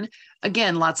plan.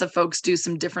 Again, lots of folks do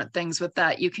some different things with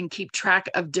that. You can keep track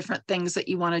of different things that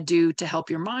you want to do to help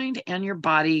your mind and your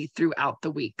body throughout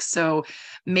the week. So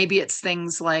maybe it's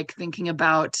things like thinking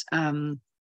about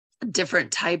different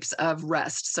types of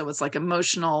rest. So it's like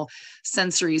emotional,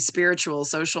 sensory, spiritual,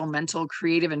 social, mental,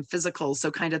 creative, and physical. So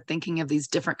kind of thinking of these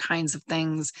different kinds of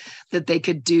things that they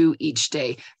could do each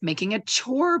day. Making a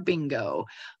chore bingo.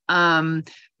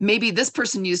 Maybe this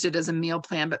person used it as a meal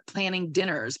plan, but planning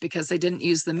dinners because they didn't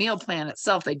use the meal plan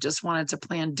itself. They just wanted to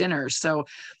plan dinners. So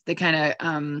they kind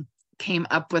of came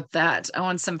up with that. Oh,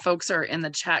 and some folks are in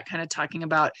the chat kind of talking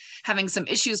about having some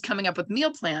issues coming up with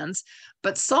meal plans,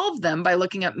 but solve them by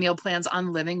looking up meal plans on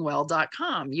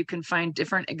livingwell.com. You can find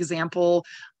different example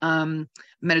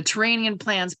Mediterranean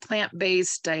plans,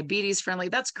 plant-based, diabetes friendly.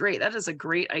 That's great. That is a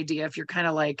great idea. If you're kind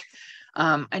of like,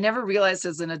 I never realized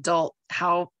as an adult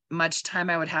how much time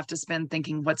I would have to spend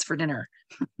thinking what's for dinner.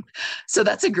 So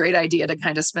that's a great idea to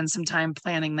kind of spend some time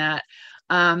planning that.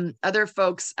 Other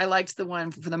folks, I liked the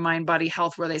one for the mind, body,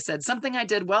 health, where they said something I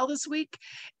did well this week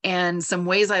and some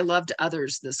ways I loved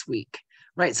others this week,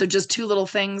 right? So just 2 little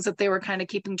things that they were kind of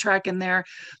keeping track in there.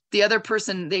 The other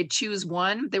person, they'd choose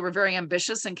one. They were very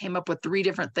ambitious and came up with 3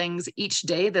 different things each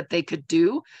day that they could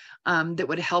do that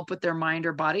would help with their mind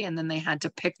or body. And then they had to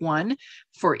pick one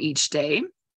for each day.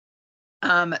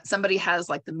 Somebody has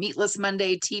like the meatless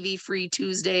Monday, TV free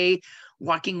Tuesday,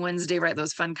 walking Wednesday, right?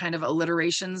 Those fun kind of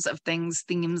alliterations of things,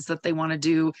 themes that they want to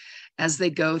do as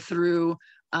they go through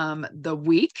the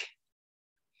week.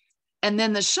 And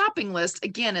then the shopping list,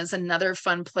 again, is another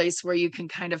fun place where you can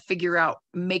kind of figure out,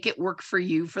 make it work for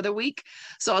you for the week.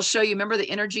 So I'll show you, remember the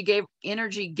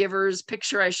energy givers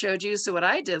picture I showed you? So what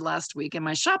I did last week in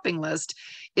my shopping list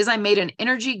is I made an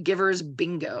energy givers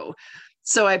bingo.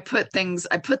 So I put those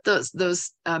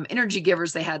energy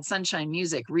givers. They had sunshine,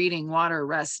 music, reading, water,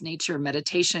 rest, nature,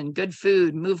 meditation, good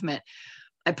food, movement.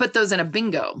 I put those in a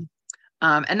bingo.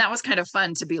 And that was kind of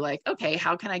fun to be like, okay,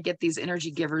 how can I get these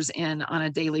energy givers in on a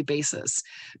daily basis?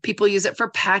 People use it for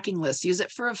packing lists, use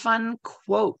it for a fun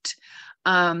quote.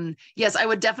 Yes, I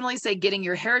would definitely say getting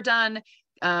your hair done,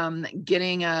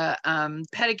 getting a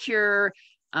pedicure,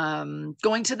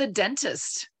 going to the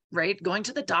dentist, right? Going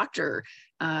to the doctor,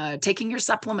 taking your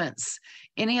supplements,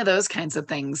 any of those kinds of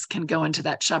things can go into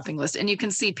that shopping list. And you can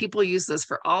see people use this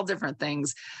for all different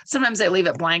things. Sometimes I leave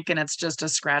it blank and it's just a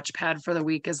scratch pad for the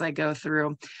week as I go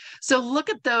through. So look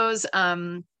at those,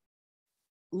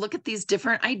 look at these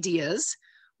different ideas,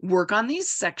 work on these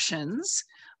sections.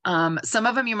 Some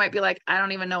of them you might be like, I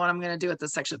don't even know what I'm going to do with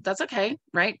this section. That's okay,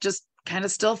 right? Just kind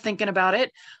of still thinking about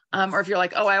it, or if you're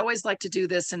like, oh, I always like to do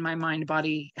this in my mind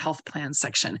body health plan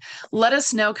section, let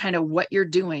us know kind of what you're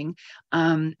doing,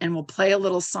 and we'll play a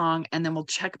little song, and then we'll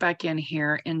check back in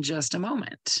here in just a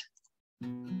moment.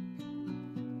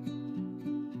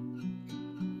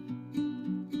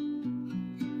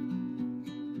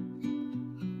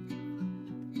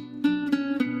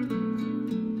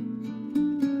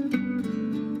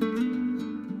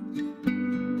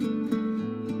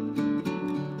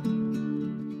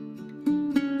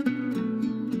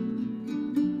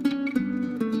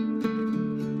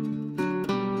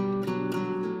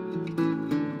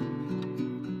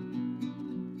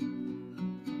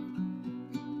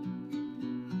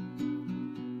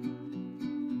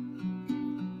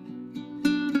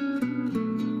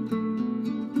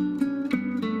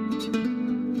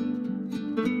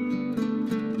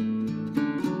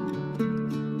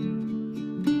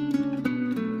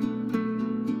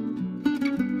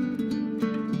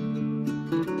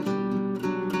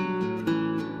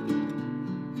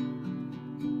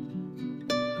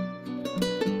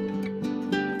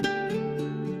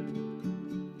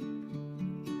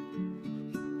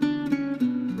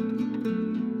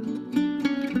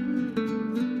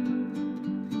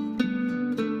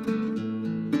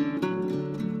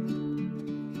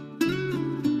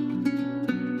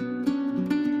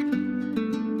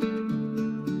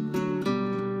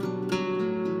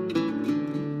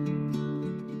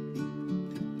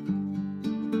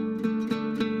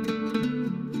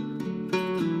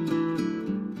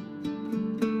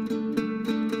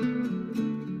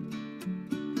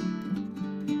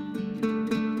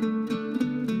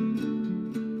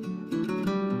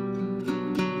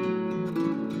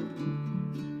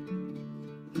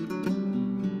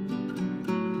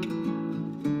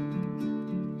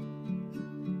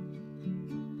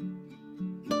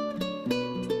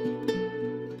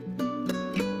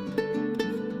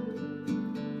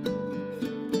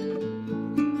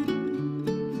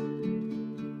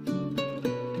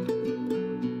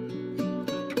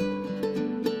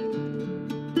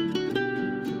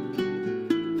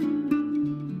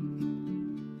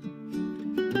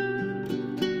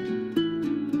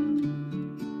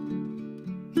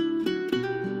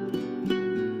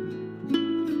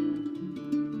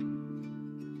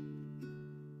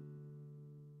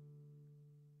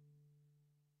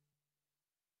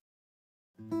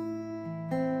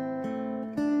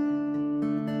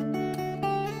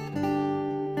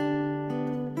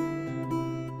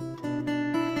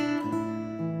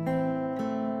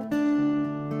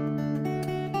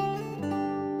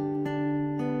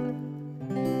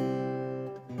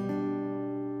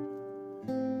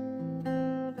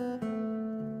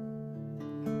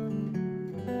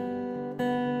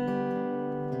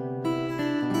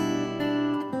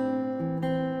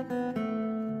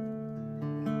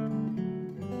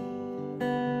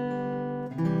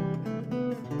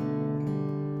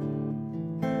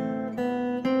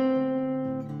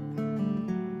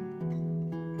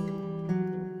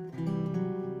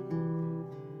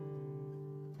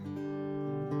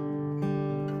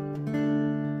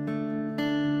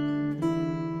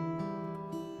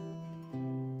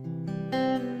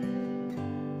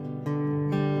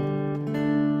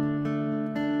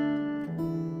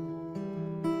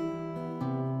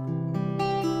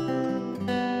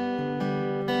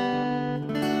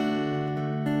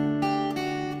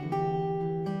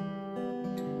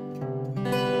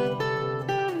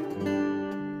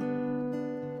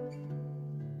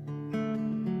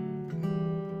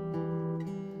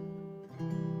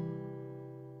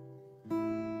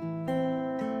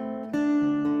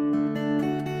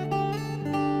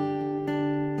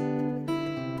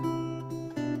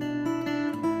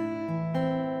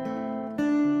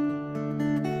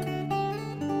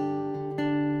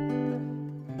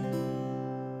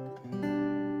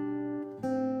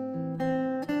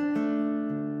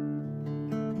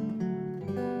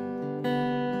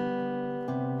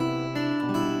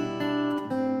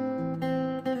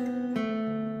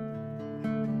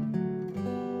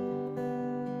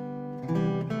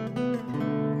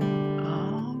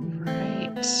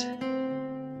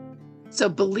 So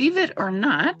believe it or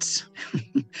not,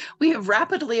 we have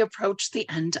rapidly approached the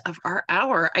end of our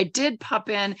hour. I did pop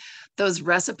in those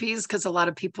recipes because a lot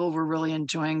of people were really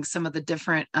enjoying some of the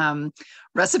different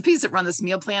recipes that run this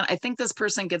meal plan. I think this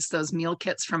person gets those meal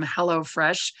kits from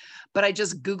HelloFresh, but I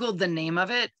just Googled the name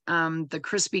of it, the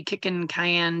crispy kickin'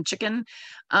 cayenne chicken.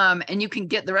 And you can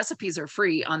get, the recipes are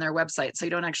free on their website. So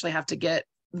you don't actually have to get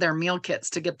their meal kits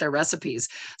to get their recipes.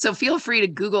 So feel free to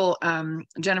Google,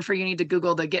 Jennifer, you need to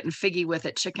Google the Getting Figgy with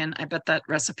It chicken. I bet that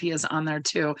recipe is on there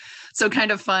too. So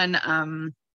kind of fun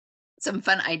some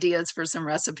fun ideas for some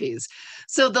recipes.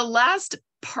 So the last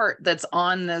part that's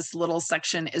on this little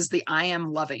section is the I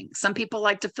am loving. Some people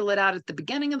like to fill it out at the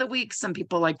beginning of the week. Some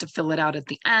people like to fill it out at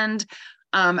the end.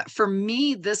 For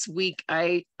me this week,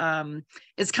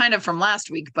 it's kind of from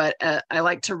last week, but I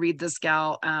like to read this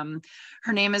gal.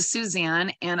 Her name is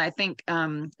Suzanne, and I think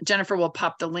Jennifer will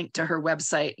pop the link to her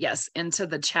website, yes, into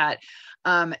the chat.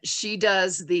 She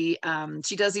does these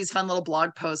fun little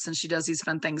blog posts, and she does these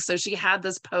fun things. So she had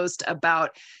this post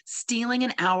about stealing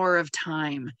an hour of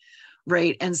time.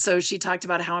 Right. And so she talked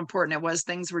about how important it was.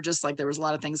 Things were just like, there was a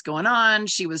lot of things going on.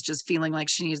 She was just feeling like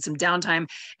she needed some downtime.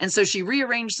 And so she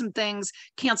rearranged some things,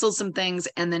 canceled some things,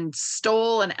 and then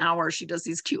stole an hour. She does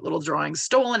these cute little drawings,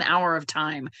 stole an hour of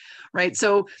time. Right.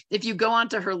 So if you go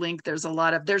onto her link, there's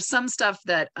some stuff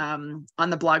that on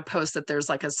the blog post that there's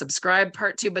like a subscribe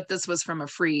part to, but this was from a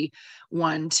free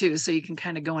one too. So you can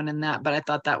kind of go in that. But I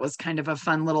thought that was kind of a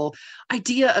fun little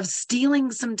idea of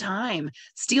steal some time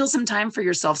for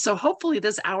yourself. So hopefully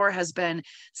this hour has been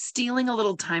stealing a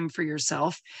little time for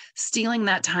yourself, stealing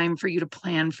that time for you to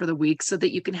plan for the week so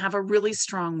that you can have a really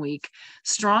strong week,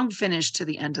 strong finish to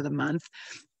the end of the month.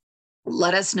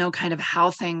 Let us know kind of how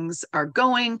things are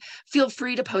going. Feel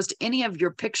free to post any of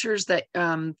your pictures that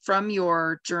from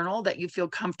your journal that you feel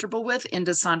comfortable with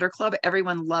into Sonder Club.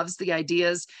 Everyone loves the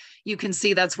ideas. You can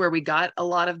see that's where we got a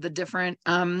lot of the different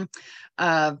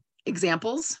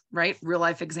examples, right? Real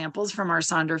life examples from our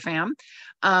Sonder fam.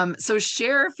 So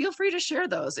feel free to share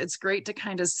those. It's great to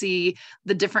kind of see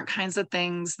the different kinds of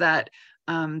things that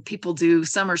people do.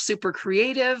 Some are super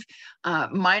creative.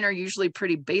 Mine are usually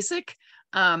pretty basic.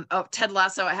 Ted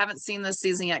Lasso, I haven't seen this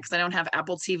season yet because I don't have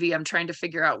Apple TV. I'm trying to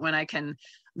figure out when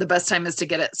the best time is to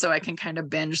get it so I can kind of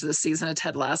binge this season of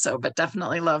Ted Lasso, but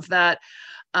definitely love that.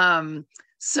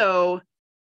 So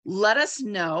let us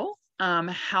know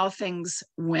how things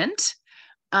went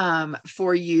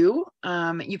for you.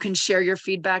 You can share your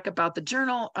feedback about the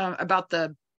journal, about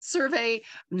the survey.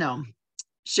 No,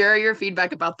 share your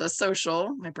feedback about the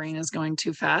social. My brain is going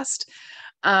too fast.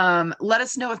 Let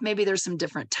us know if maybe there's some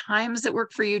different times that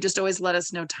work for you. Just always let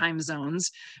us know time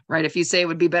zones, right? If you say it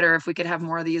would be better if we could have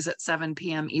more of these at 7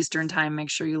 p.m. Eastern time, make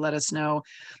sure you let us know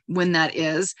when that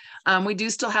is. We do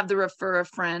still have the refer a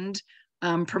friend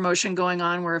promotion going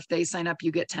on where if they sign up,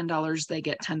 you get $10, they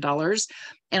get $10.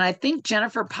 And I think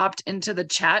Jennifer popped into the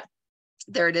chat.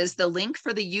 There it is, the link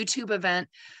for the YouTube event.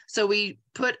 So we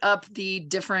put up the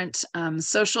different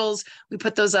socials. We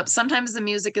put those up. Sometimes the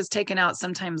music is taken out,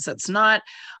 sometimes it's not.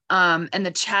 And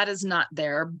the chat is not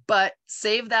there, but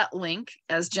save that link.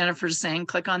 As Jennifer's saying,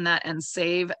 click on that and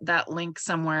save that link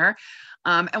somewhere.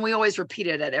 And we always repeat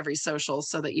it at every social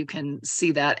so that you can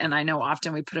see that. And I know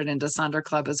often we put it into Sonder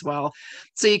Club as well.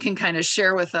 So you can kind of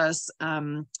share with us.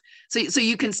 So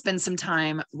you can spend some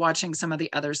time watching some of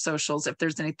the other socials if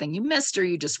there's anything you missed or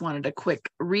you just wanted a quick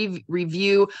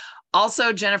review.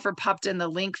 Also, Jennifer popped in the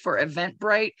link for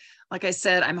Eventbrite. Like I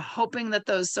said, I'm hoping that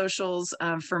those socials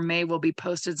for May will be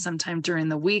posted sometime during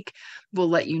the week. We'll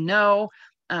let you know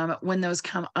when those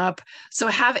come up. So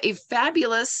have a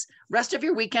fabulous rest of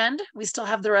your weekend. We still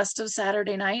have the rest of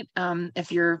Saturday night. I'm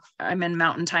in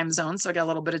Mountain Time Zone, so I got a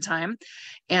little bit of time.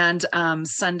 And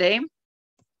Sunday,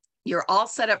 you're all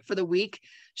set up for the week.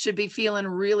 Should be feeling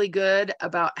really good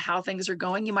about how things are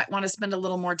going. You might want to spend a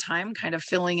little more time kind of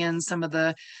filling in some of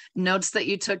the notes that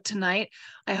you took tonight.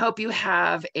 I hope you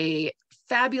have a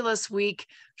fabulous week,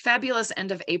 fabulous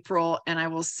end of April, and I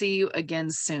will see you again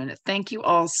soon. Thank you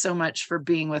all so much for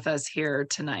being with us here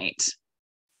tonight.